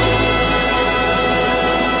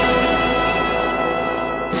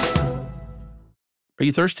 Are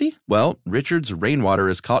you thirsty? Well, Richard's rainwater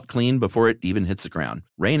is caught clean before it even hits the ground.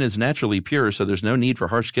 Rain is naturally pure, so there's no need for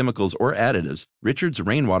harsh chemicals or additives. Richard's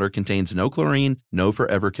rainwater contains no chlorine, no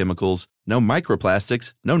forever chemicals, no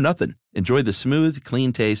microplastics, no nothing. Enjoy the smooth,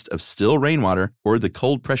 clean taste of still rainwater or the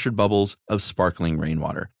cold-pressured bubbles of sparkling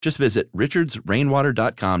rainwater. Just visit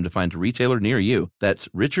richardsrainwater.com to find a retailer near you. That's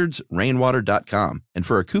richardsrainwater.com. And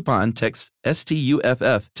for a coupon, text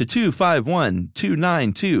STUFF to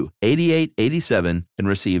 251-292-8887 and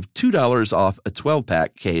receive $2 off a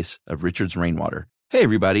 12-pack case of Richard's Rainwater. Hey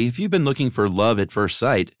everybody, if you've been looking for love at first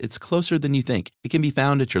sight, it's closer than you think. It can be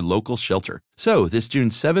found at your local shelter. So this June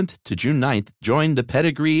 7th to June 9th, join the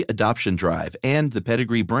Pedigree Adoption Drive, and the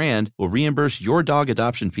Pedigree brand will reimburse your dog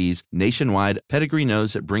adoption fees nationwide. Pedigree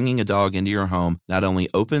knows that bringing a dog into your home not only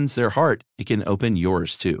opens their heart, it can open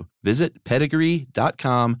yours too. Visit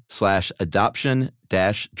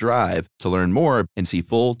pedigree.com/adoption-drive to learn more and see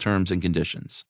full terms and conditions.